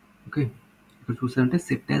 ఓకే. ఇక్కడ చూసారంటే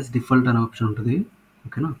సెట్ యాజ్ డిఫాల్ట్ అనే ఆప్షన్ ఉంటుంది.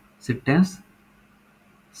 ఓకేనా. Set as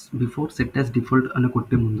set as default అని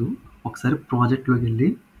కొట్టే ముందు ఒకసారి ప్రాజెక్ట్లోకి వెళ్ళి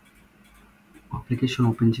అప్లికేషన్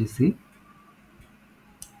ఓపెన్ చేసి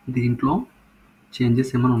దీంట్లో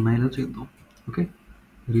చేంజెస్ ఏమైనా ఉన్నాయో చేద్దాం. ఓకే.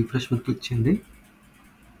 రీఫ్రెష్ మీద క్లిక్ చేయండి.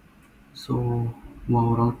 సో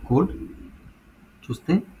ఓవరాల్ కోడ్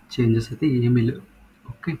చూస్తే చేంజెస్ అయితే ఏమీ లేవు.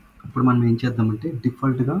 ఓకే. ఇప్పుడు మనం ఏం చేద్దామంటే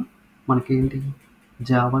డిఫాల్ట్గా మనకేంటి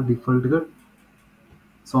జావా డిఫాల్ట్గా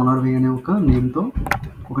సోనార్వే అనే ఒక నేమ్తో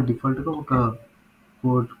ఒక డిఫాల్ట్గా ఒక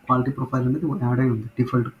క్వాలిటీ ప్రొఫైల్ అనేది యాడ్ అయి ఉంది.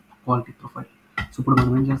 Default quality profile. సో ఇప్పుడు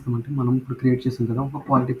మనం ఏం చేస్తామంటే మనం ఇప్పుడు క్రియేట్ చేసాం కదా ఒక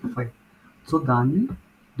క్వాలిటీ ప్రొఫైల్. సో దాన్ని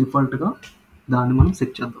డిఫాల్ట్గా దాన్ని మనం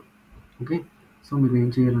సెట్ చేద్దాం. ఓకే. సో మీరు ఏం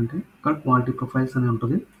చేయాలంటే ఇక్కడ క్వాలిటీ ప్రొఫైల్స్ అని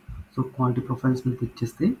ఉంటుంది. సో క్వాలిటీ ప్రొఫైల్స్ మీద క్లిక్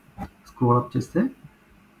చేస్తే స్క్రోల్ అప్ చేస్తే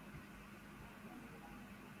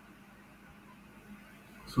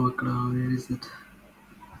సో ఇక్కడ where is it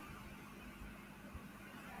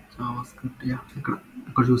Java script.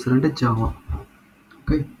 ఇక్కడ చూసారంటే జావా.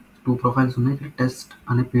 ఓకే. 2 ప్రొఫైల్స్ ఉన్నాయి. ఇక్కడ టెస్ట్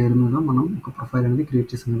అనే పేరు మీద మనం ఒక ప్రొఫైల్ అనేది క్రియేట్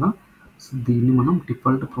చేసాం కదా. సో దీన్ని మనం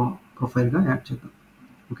డిఫాల్ట్ ప్రొఫైల్గా యాడ్ చేద్దాం.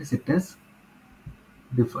 Okay. Set as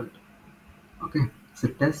default. Okay.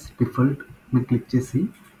 Set as default మీద క్లిక్ చేసి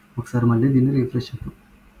ఒకసారి మళ్ళీ దీన్ని రిఫ్రెష్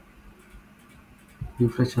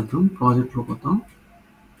చేద్దాం. ప్రాజెక్ట్లోకి వద్దాం.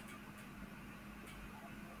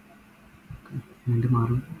 ఏంటి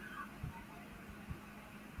మారు.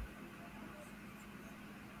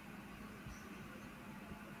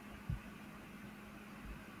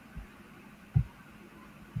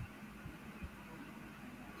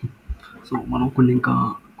 సో మనం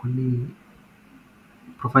కొన్ని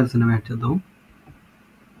ప్రొఫైల్స్ అనేవి యాడ్ చేద్దాం.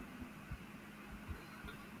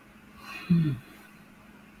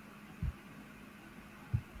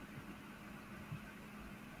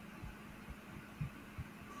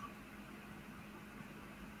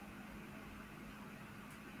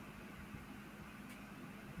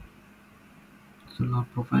 సో నా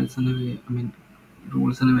ప్రొఫైల్స్ అనేవి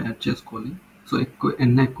రూల్స్ అనేవి యాడ్ చేసుకోవాలి. సో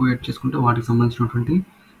ఎక్కువ యాడ్ చేసుకుంటే వాటికి సంబంధించినటువంటి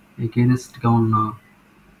ఎగైనెస్ట్గా ఉన్న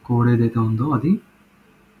కోడ్ ఏదైతే ఉందో అది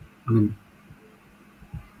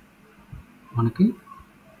మనకి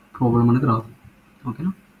ప్రాబ్లం అనేది రాదు.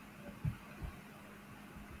 ఓకేనా.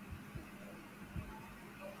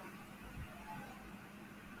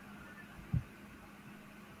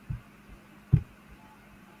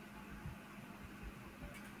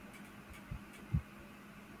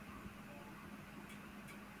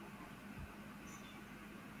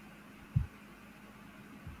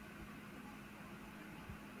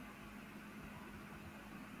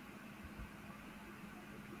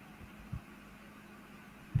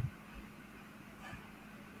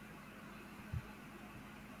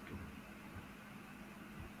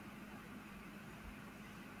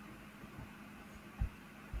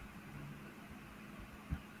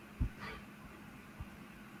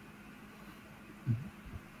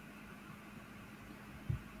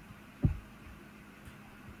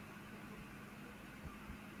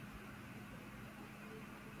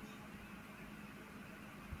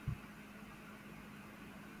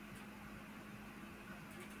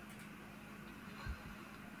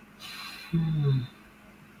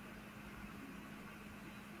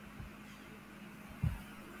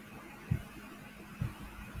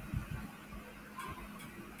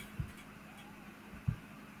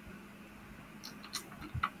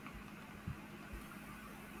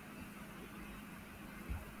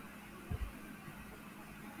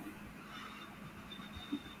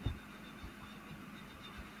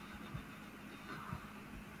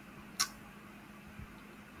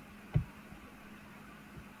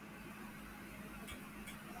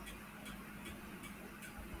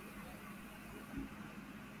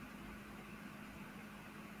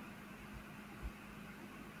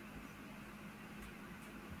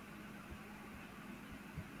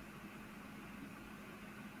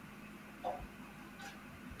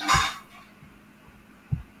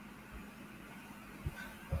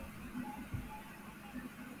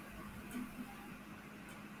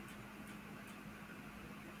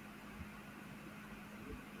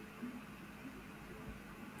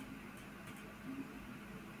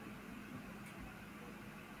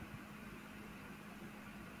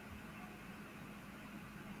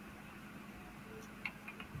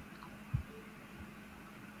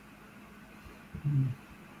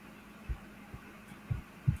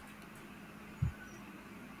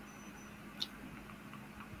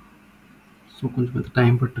 సో కొంచెం అయితే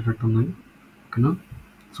టైం పట్టేటట్టుంది. ఓకేనా.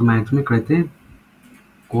 సో మ్యాక్సిమం ఇక్కడైతే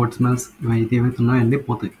కోడ్ స్మెల్స్ ఏవైతే ఉన్నాయో అన్నీ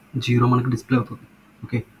పోతాయి, జీరో మనకి డిస్ప్లే అవుతుంది.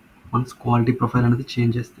 ఓకే, వన్స్ క్వాలిటీ ప్రొఫైల్ అనేది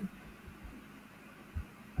చేంజ్ చేస్తే.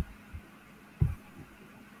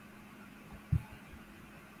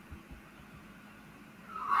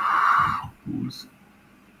 రూల్స్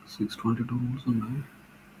 622 రూల్స్ ఉన్నాయి.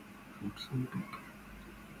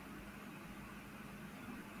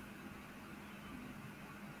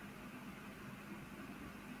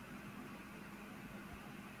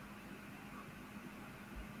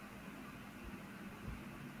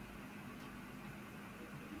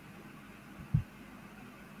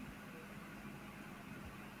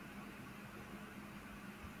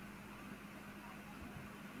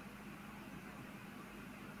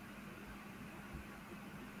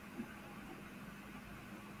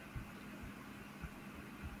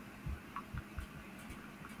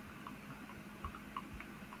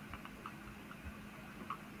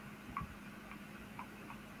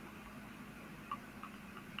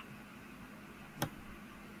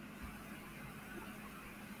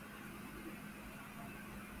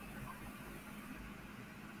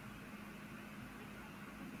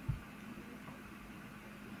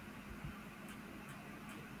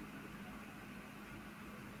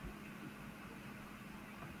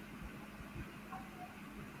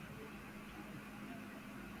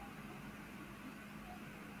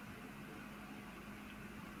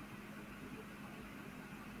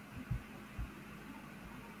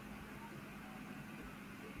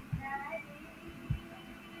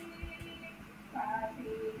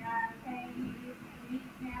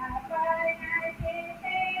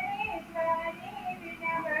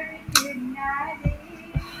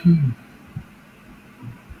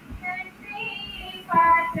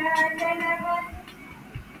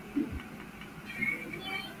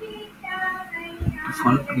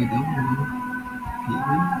 Default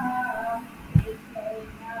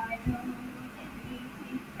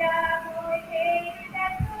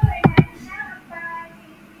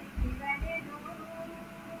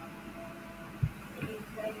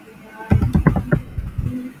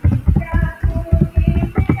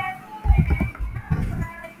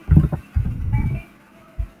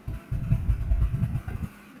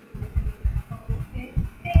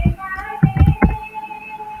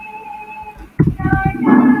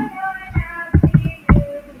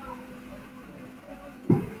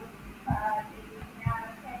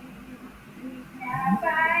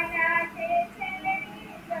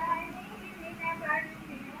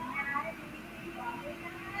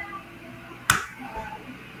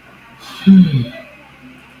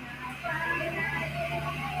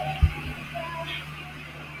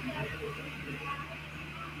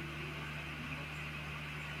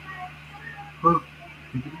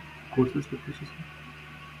video courses purchases.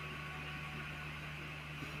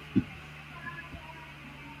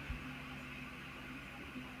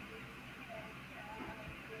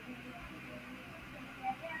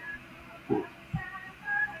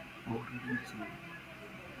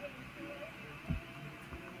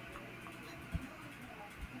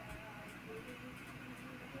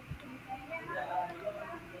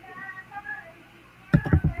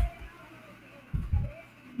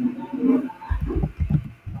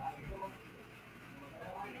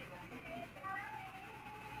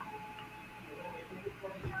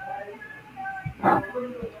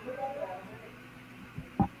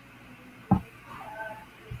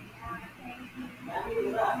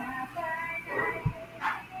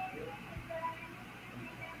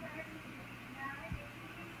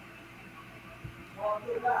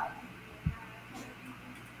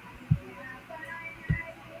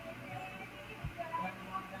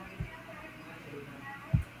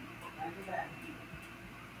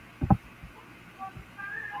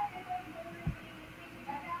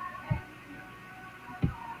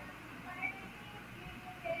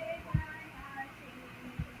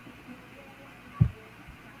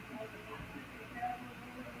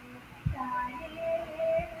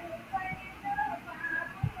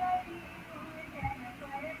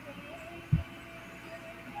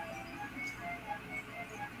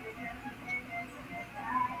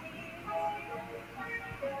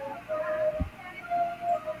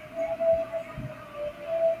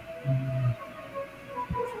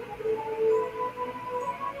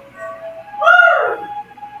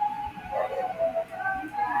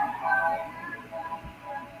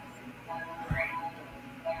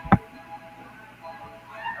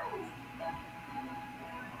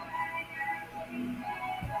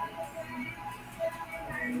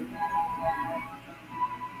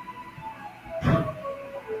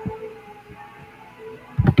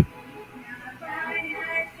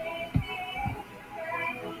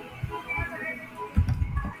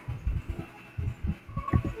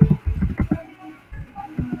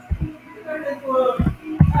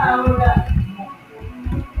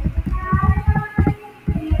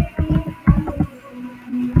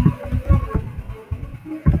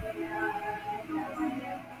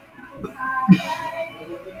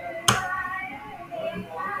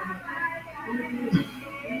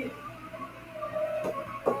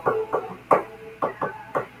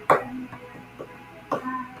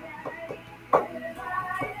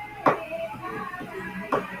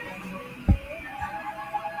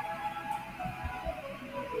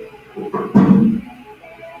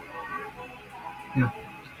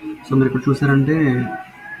 So మీరు ఇక్కడ చూసారంటే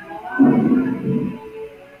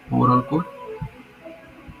overall code.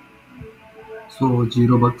 So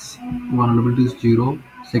 0 bugs, vulnerabilities 0,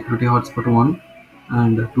 security hotspot 1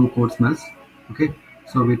 and 2 code smells. Okay,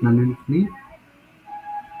 so వీటినన్నింటినీ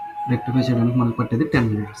rectify చేయడానికి మనకు పట్టేది 10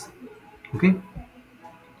 minutes. ఓకే,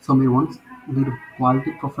 సో మీరు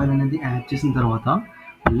క్వాలిటీ ప్రొఫైల్ అనేది యాడ్ చేసిన తర్వాత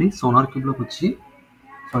మళ్ళీ సోనార్క్యూబ్లోకి వచ్చి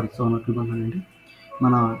సోనార్క్యూబ్ అన్నానండి,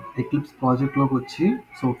 మన ఎక్లిప్స్ ప్రాజెక్ట్లోకి వచ్చి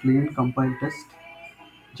so clean compile test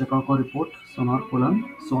జకాకో report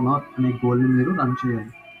sonar అనే గోల్ని మీరు రన్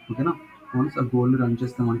చేయాలి. ఓకేనా, వన్స్ ఆ గోల్ని రన్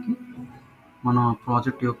చేస్తే మనకి మన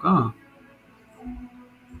ప్రాజెక్ట్ యొక్క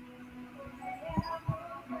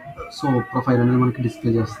సో ప్రొఫైల్ అనేది మనకి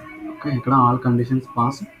డిస్ప్లే చేస్తుంది. ఓకే, ఇక్కడ ఆల్ కండిషన్స్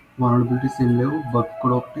పాస్, వల్నరబిలిటీస్ ఏం లేవు, బగ్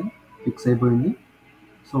కూడా ఒకటి ఫిక్స్ అయిపోయింది.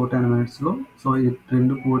 సో 10 minutesలో సో ఈ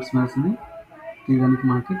 2 కోడ్ స్మెల్స్ని తీయడానికి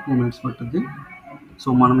మనకి 2 minutes పట్టుద్ది. సో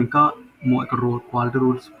మనం ఇంకా ఇక్కడ క్వాలిటీ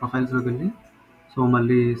రూల్స్ ప్రొఫైల్స్లోకి వెళ్ళి సో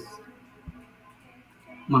మళ్ళీ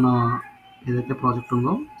మన ఏదైతే ప్రాజెక్ట్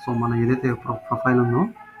ఉందో సో మన ఏదైతే ప్రొఫైల్ ఉందో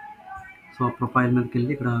సో ప్రొఫైల్ మీదకి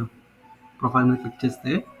వెళ్ళి ఇక్కడ ప్రొఫైల్ మీద క్లిక్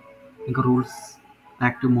చేస్తే ఇంకా రూల్స్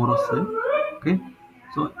యాక్టివ్ మోడ్ వస్తాయి. ఓకే,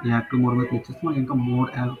 సో ఈ యాక్టివ్ మోడ్ మీద క్లిక్ చేస్తే మనకి ఇంకా మోర్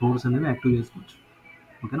రూల్స్ అనేవి యాక్టివ్ చేసుకోవచ్చు.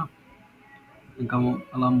 ఓకేనా, ఇంకా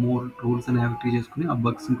అలా మోర్ రూల్స్ అనేవి యాక్టివ్ చేసుకుని ఆ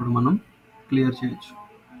బగ్స్ని కూడా మనం క్లియర్ చేయొచ్చు.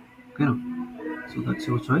 ఓకేనా, so that's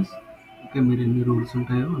your choice. Okay, మీరు ఎన్ని రూల్స్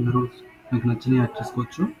ఉంటాయో అన్ని రూల్స్ మీకు నచ్చినవి యాడ్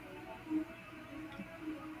చేసుకోవచ్చు.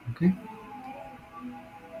 ఓకే,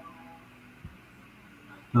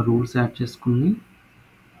 రూల్స్ యాడ్ చేసుకుని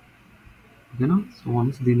ఓకేనా, సో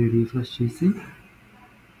వన్స్ దీన్ని రీఫ్రెష్ చేసి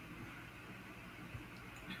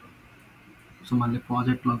సో మళ్ళీ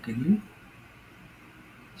ప్రాజెక్ట్లోకి వెళ్ళి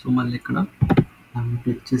సో మళ్ళీ ఇక్కడ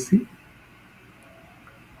క్లిక్ చేసి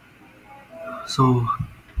so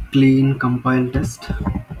clean compile test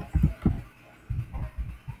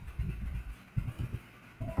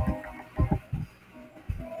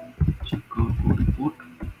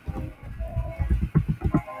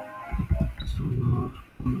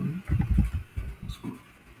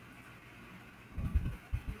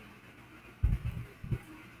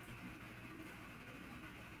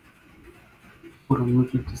report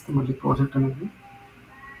click చేస్తే మళ్ళీ ప్రాజెక్ట్ అనేది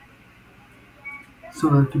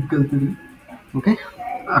సోనార్క్యూబ్కి వెళ్తుంది. ఓకే,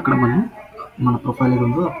 అక్కడ మనం మన ప్రొఫైల్ ఏది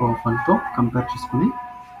ఉందో ఆ ప్రొఫైల్తో కంపేర్ చేసుకుని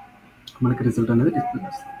మనకి రిజల్ట్ అనేది డిస్ప్లే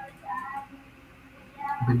చేస్తుంది.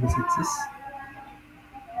 Bill success.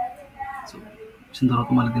 సో వచ్చిన తర్వాత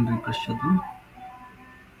మళ్ళీ దీన్ని రిఫ్రెష్ చేద్దాం.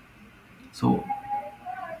 సో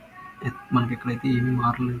మనకి ఎక్కడైతే ఏమీ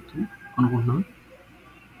మారలేదు అనుకుంటున్నాం.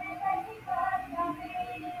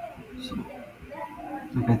 సో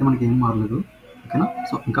ఇక్కడైతే మనకి ఏం మారలేదు. ఓకేనా,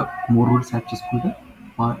 సో ఇంకా 3 రూల్స్ యాడ్ చేసుకుంటే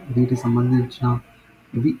వీటికి సంబంధించిన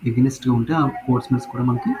ఇవి ఎగెనిస్ట్గా ఉంటే ఆ కోడ్ స్మెల్స్ కూడా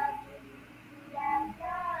మనకి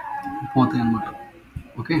పోతాయి అన్నమాట.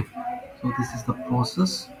 Okay, so this is the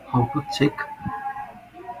process how to check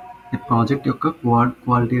ఈ ప్రాజెక్ట్ యొక్క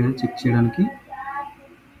క్వాలిటీ అనేది చెక్ చేయడానికి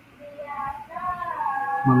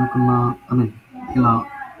మనకున్న ఇలా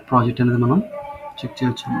ప్రాజెక్ట్ అనేది మనం చెక్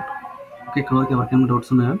చేయొచ్చు అన్నమాట. ఓకే, ఇక్కడ వరకు ఎవరికైనా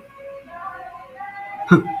డౌట్స్ ఉన్నాయా?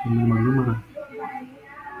 మరి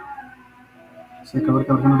సో ఇక్కడ వరకు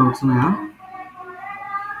ఎవరికైనా డౌట్స్ ఉన్నాయా?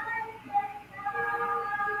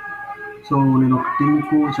 సో నేను ఒకటి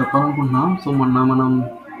మీకు చెప్పాలనుకుంటున్నా. సో మొన్న మనం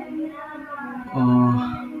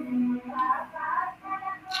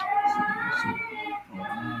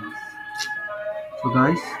సో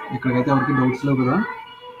గాయస్ ఇక్కడికైతే ఎవరికి డౌట్స్ లేవు కదా,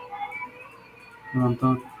 అంతా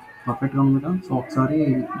పర్ఫెక్ట్గా ఉంది కదా. సో ఒకసారి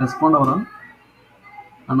respond అవ్వరా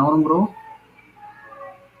Annavaram bro?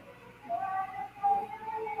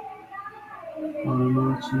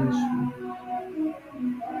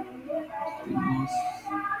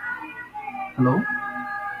 Hello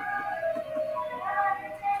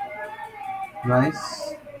guys,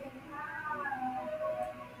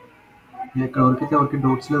 ఇక్కడ వరకైతే ఎవరికి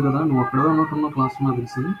డౌట్స్ లేవు కదా. నువ్వు అక్కడే ఉన్నట్టున్నావు క్లాస్ నాకు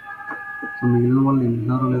తెలిసి. సో మిగిలిన వాళ్ళు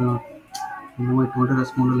వింటున్నారో లేదా, నువ్వు ఎటువంటి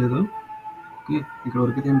రెస్పాండ్ లేదు. ఓకే, ఇక్కడ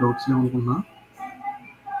వరకైతే ఏం డౌట్స్ లేవు అనుకున్నా.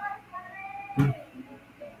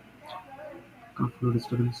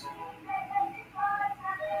 డిస్టర్బెన్స్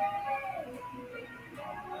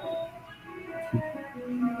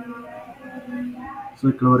సో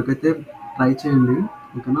ఇక్కడ వరకు అయితే ట్రై చేయండి,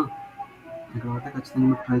 ఓకేనా? ఇక్కడ వరకు ఖచ్చితంగా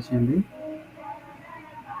మీరు ట్రై చేయండి.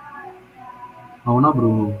 అవునా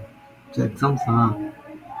బ్రో? ఎగ్జామ్సా?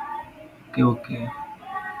 Okay okay.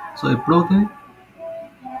 సో ఎప్పుడవుతాయి?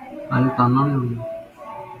 అది టర్న్ ఉంది.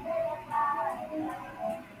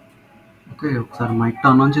 ఓకే, ఒకసారి మైక్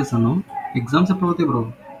టర్న్ ఆన్ చేశాను. ఎగ్జామ్స్ ఎప్పుడు అవుతాయి బ్రో?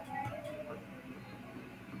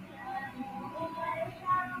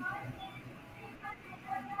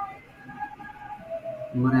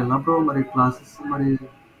 మరి ఎలా బ్రో? మరి క్లాసెస్ మరి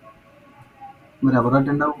ఎవరు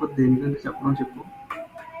అటెండ్ అవ్వకపోతే దేనికంటే చెప్పడం చెప్పు.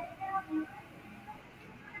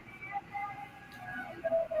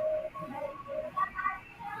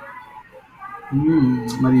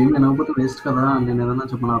 మరి ఏం వినకపోతే వేస్ట్ కదా, నేను ఏదన్నా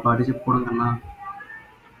చెప్పు నా పార్టీ చెప్పుకోవడం కన్నా.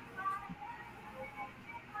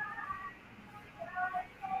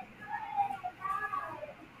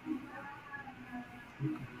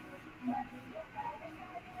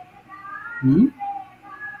 మ్మ్?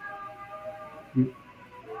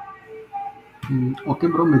 ఓకే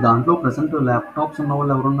బ్రో, మీ దాంట్లో ప్రెసెంట్ ల్యాప్టాప్స్ ఉన్న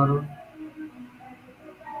వాళ్ళు ఎవరున్నారు?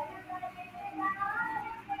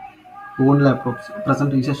 ఓన్ ల్యాప్టాప్స్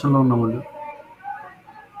ప్రెసెంట్ ఈ సెషన్లో ఉన్న వాళ్ళు.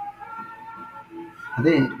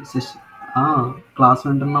 అదే సెష్ ఆ, క్లాస్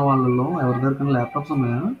వింటున్న వాళ్ళలో ఎవరి దగ్గర ల్యాప్టాప్స్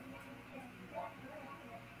ఉన్నాయా?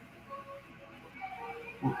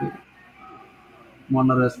 ఓకే,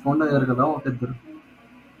 మొన్న రెస్పాండ్ అయ్యారు కదా ఒక ఇద్దరు.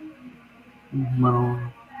 మనం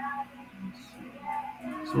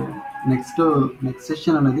సో నెక్స్ట్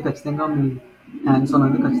సెషన్ అనేది ఖచ్చితంగా మీ హ్యాండ్స్ ఆన్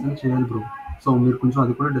అనేది ఖచ్చితంగా చేయాలి బ్రో. సో మీరు కొంచెం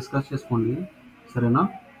అది కూడా డిస్కస్ చేసుకోండి, సరేనా?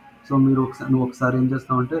 సో నువ్వు ఒకసారి ఏం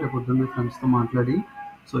చేస్తావంటే రేపు పొద్దున్న మీ ఫ్రెండ్స్తో మాట్లాడి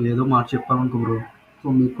సో ఏదో మాట చెప్పావనుకో బ్రో, సో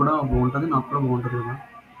మీకు కూడా బాగుంటుంది, నాకు కూడా బాగుంటుంది కదా.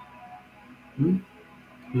 ఉమ్,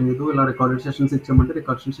 లేదు ఇలా రికార్డెడ్ సెషన్స్ ఇచ్చామంటే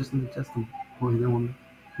రికార్డెడ్ సెషన్స్ ఇచ్చేస్తాం. ఓ ఇదేముంది,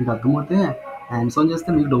 మీకు అర్థమైతే హ్యాండ్స్ ఆన్ చేస్తే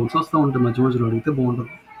మీకు డౌట్స్ వస్తూ ఉంటాయి, మధ్య మధ్యలో అడిగితే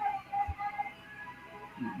బాగుంటుంది.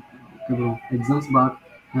 ఓకే బ్రో, ఎగ్జామ్స్ బాగా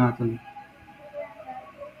చదివి.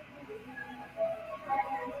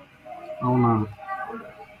 అవునా?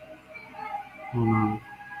 అవునా?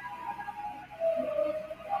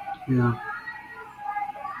 యా,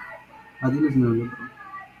 అది నిజమే బ్రో.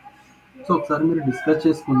 సో ఒకసారి మీరు డిస్కస్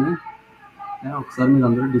చేసుకుని, ఒకసారి మీరు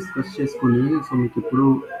అందరూ డిస్కస్ చేసుకుని సో మీకు ఎప్పుడు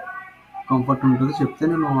కంఫర్ట్ ఉంటుంది చెప్తే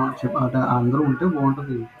నేను అందరూ ఉంటే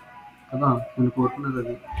బాగుంటుంది కదా, నేను కోరుకునేది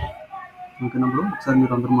అది. ఓకేనా బ్రో? ఒకసారి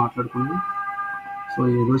మీరు అందరూ మాట్లాడుకుని సో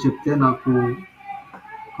ఏదో చెప్తే నాకు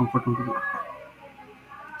కంఫర్ట్ ఉంటుంది.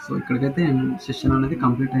 సో ఇక్కడికైతే సెషన్ అనేది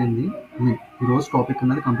కంప్లీట్ అయింది. ఈరోజు టాపిక్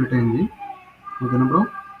అనేది కంప్లీట్ అయింది, ఓకేనా బ్రో?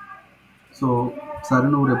 సో సరే,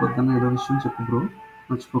 నువ్వు రేపొద్దున్న ఏదో విషయం చెప్పు బ్రో,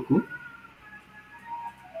 మర్చిపోకు.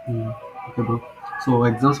 ఓకే బ్రో, సో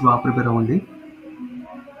ఎగ్జామ్స్ బాగా ప్రిపేర్ అవ్వండి.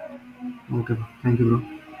 Okay bro, thank you bro.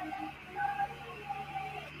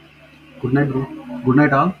 Good night bro. Good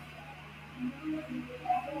night all.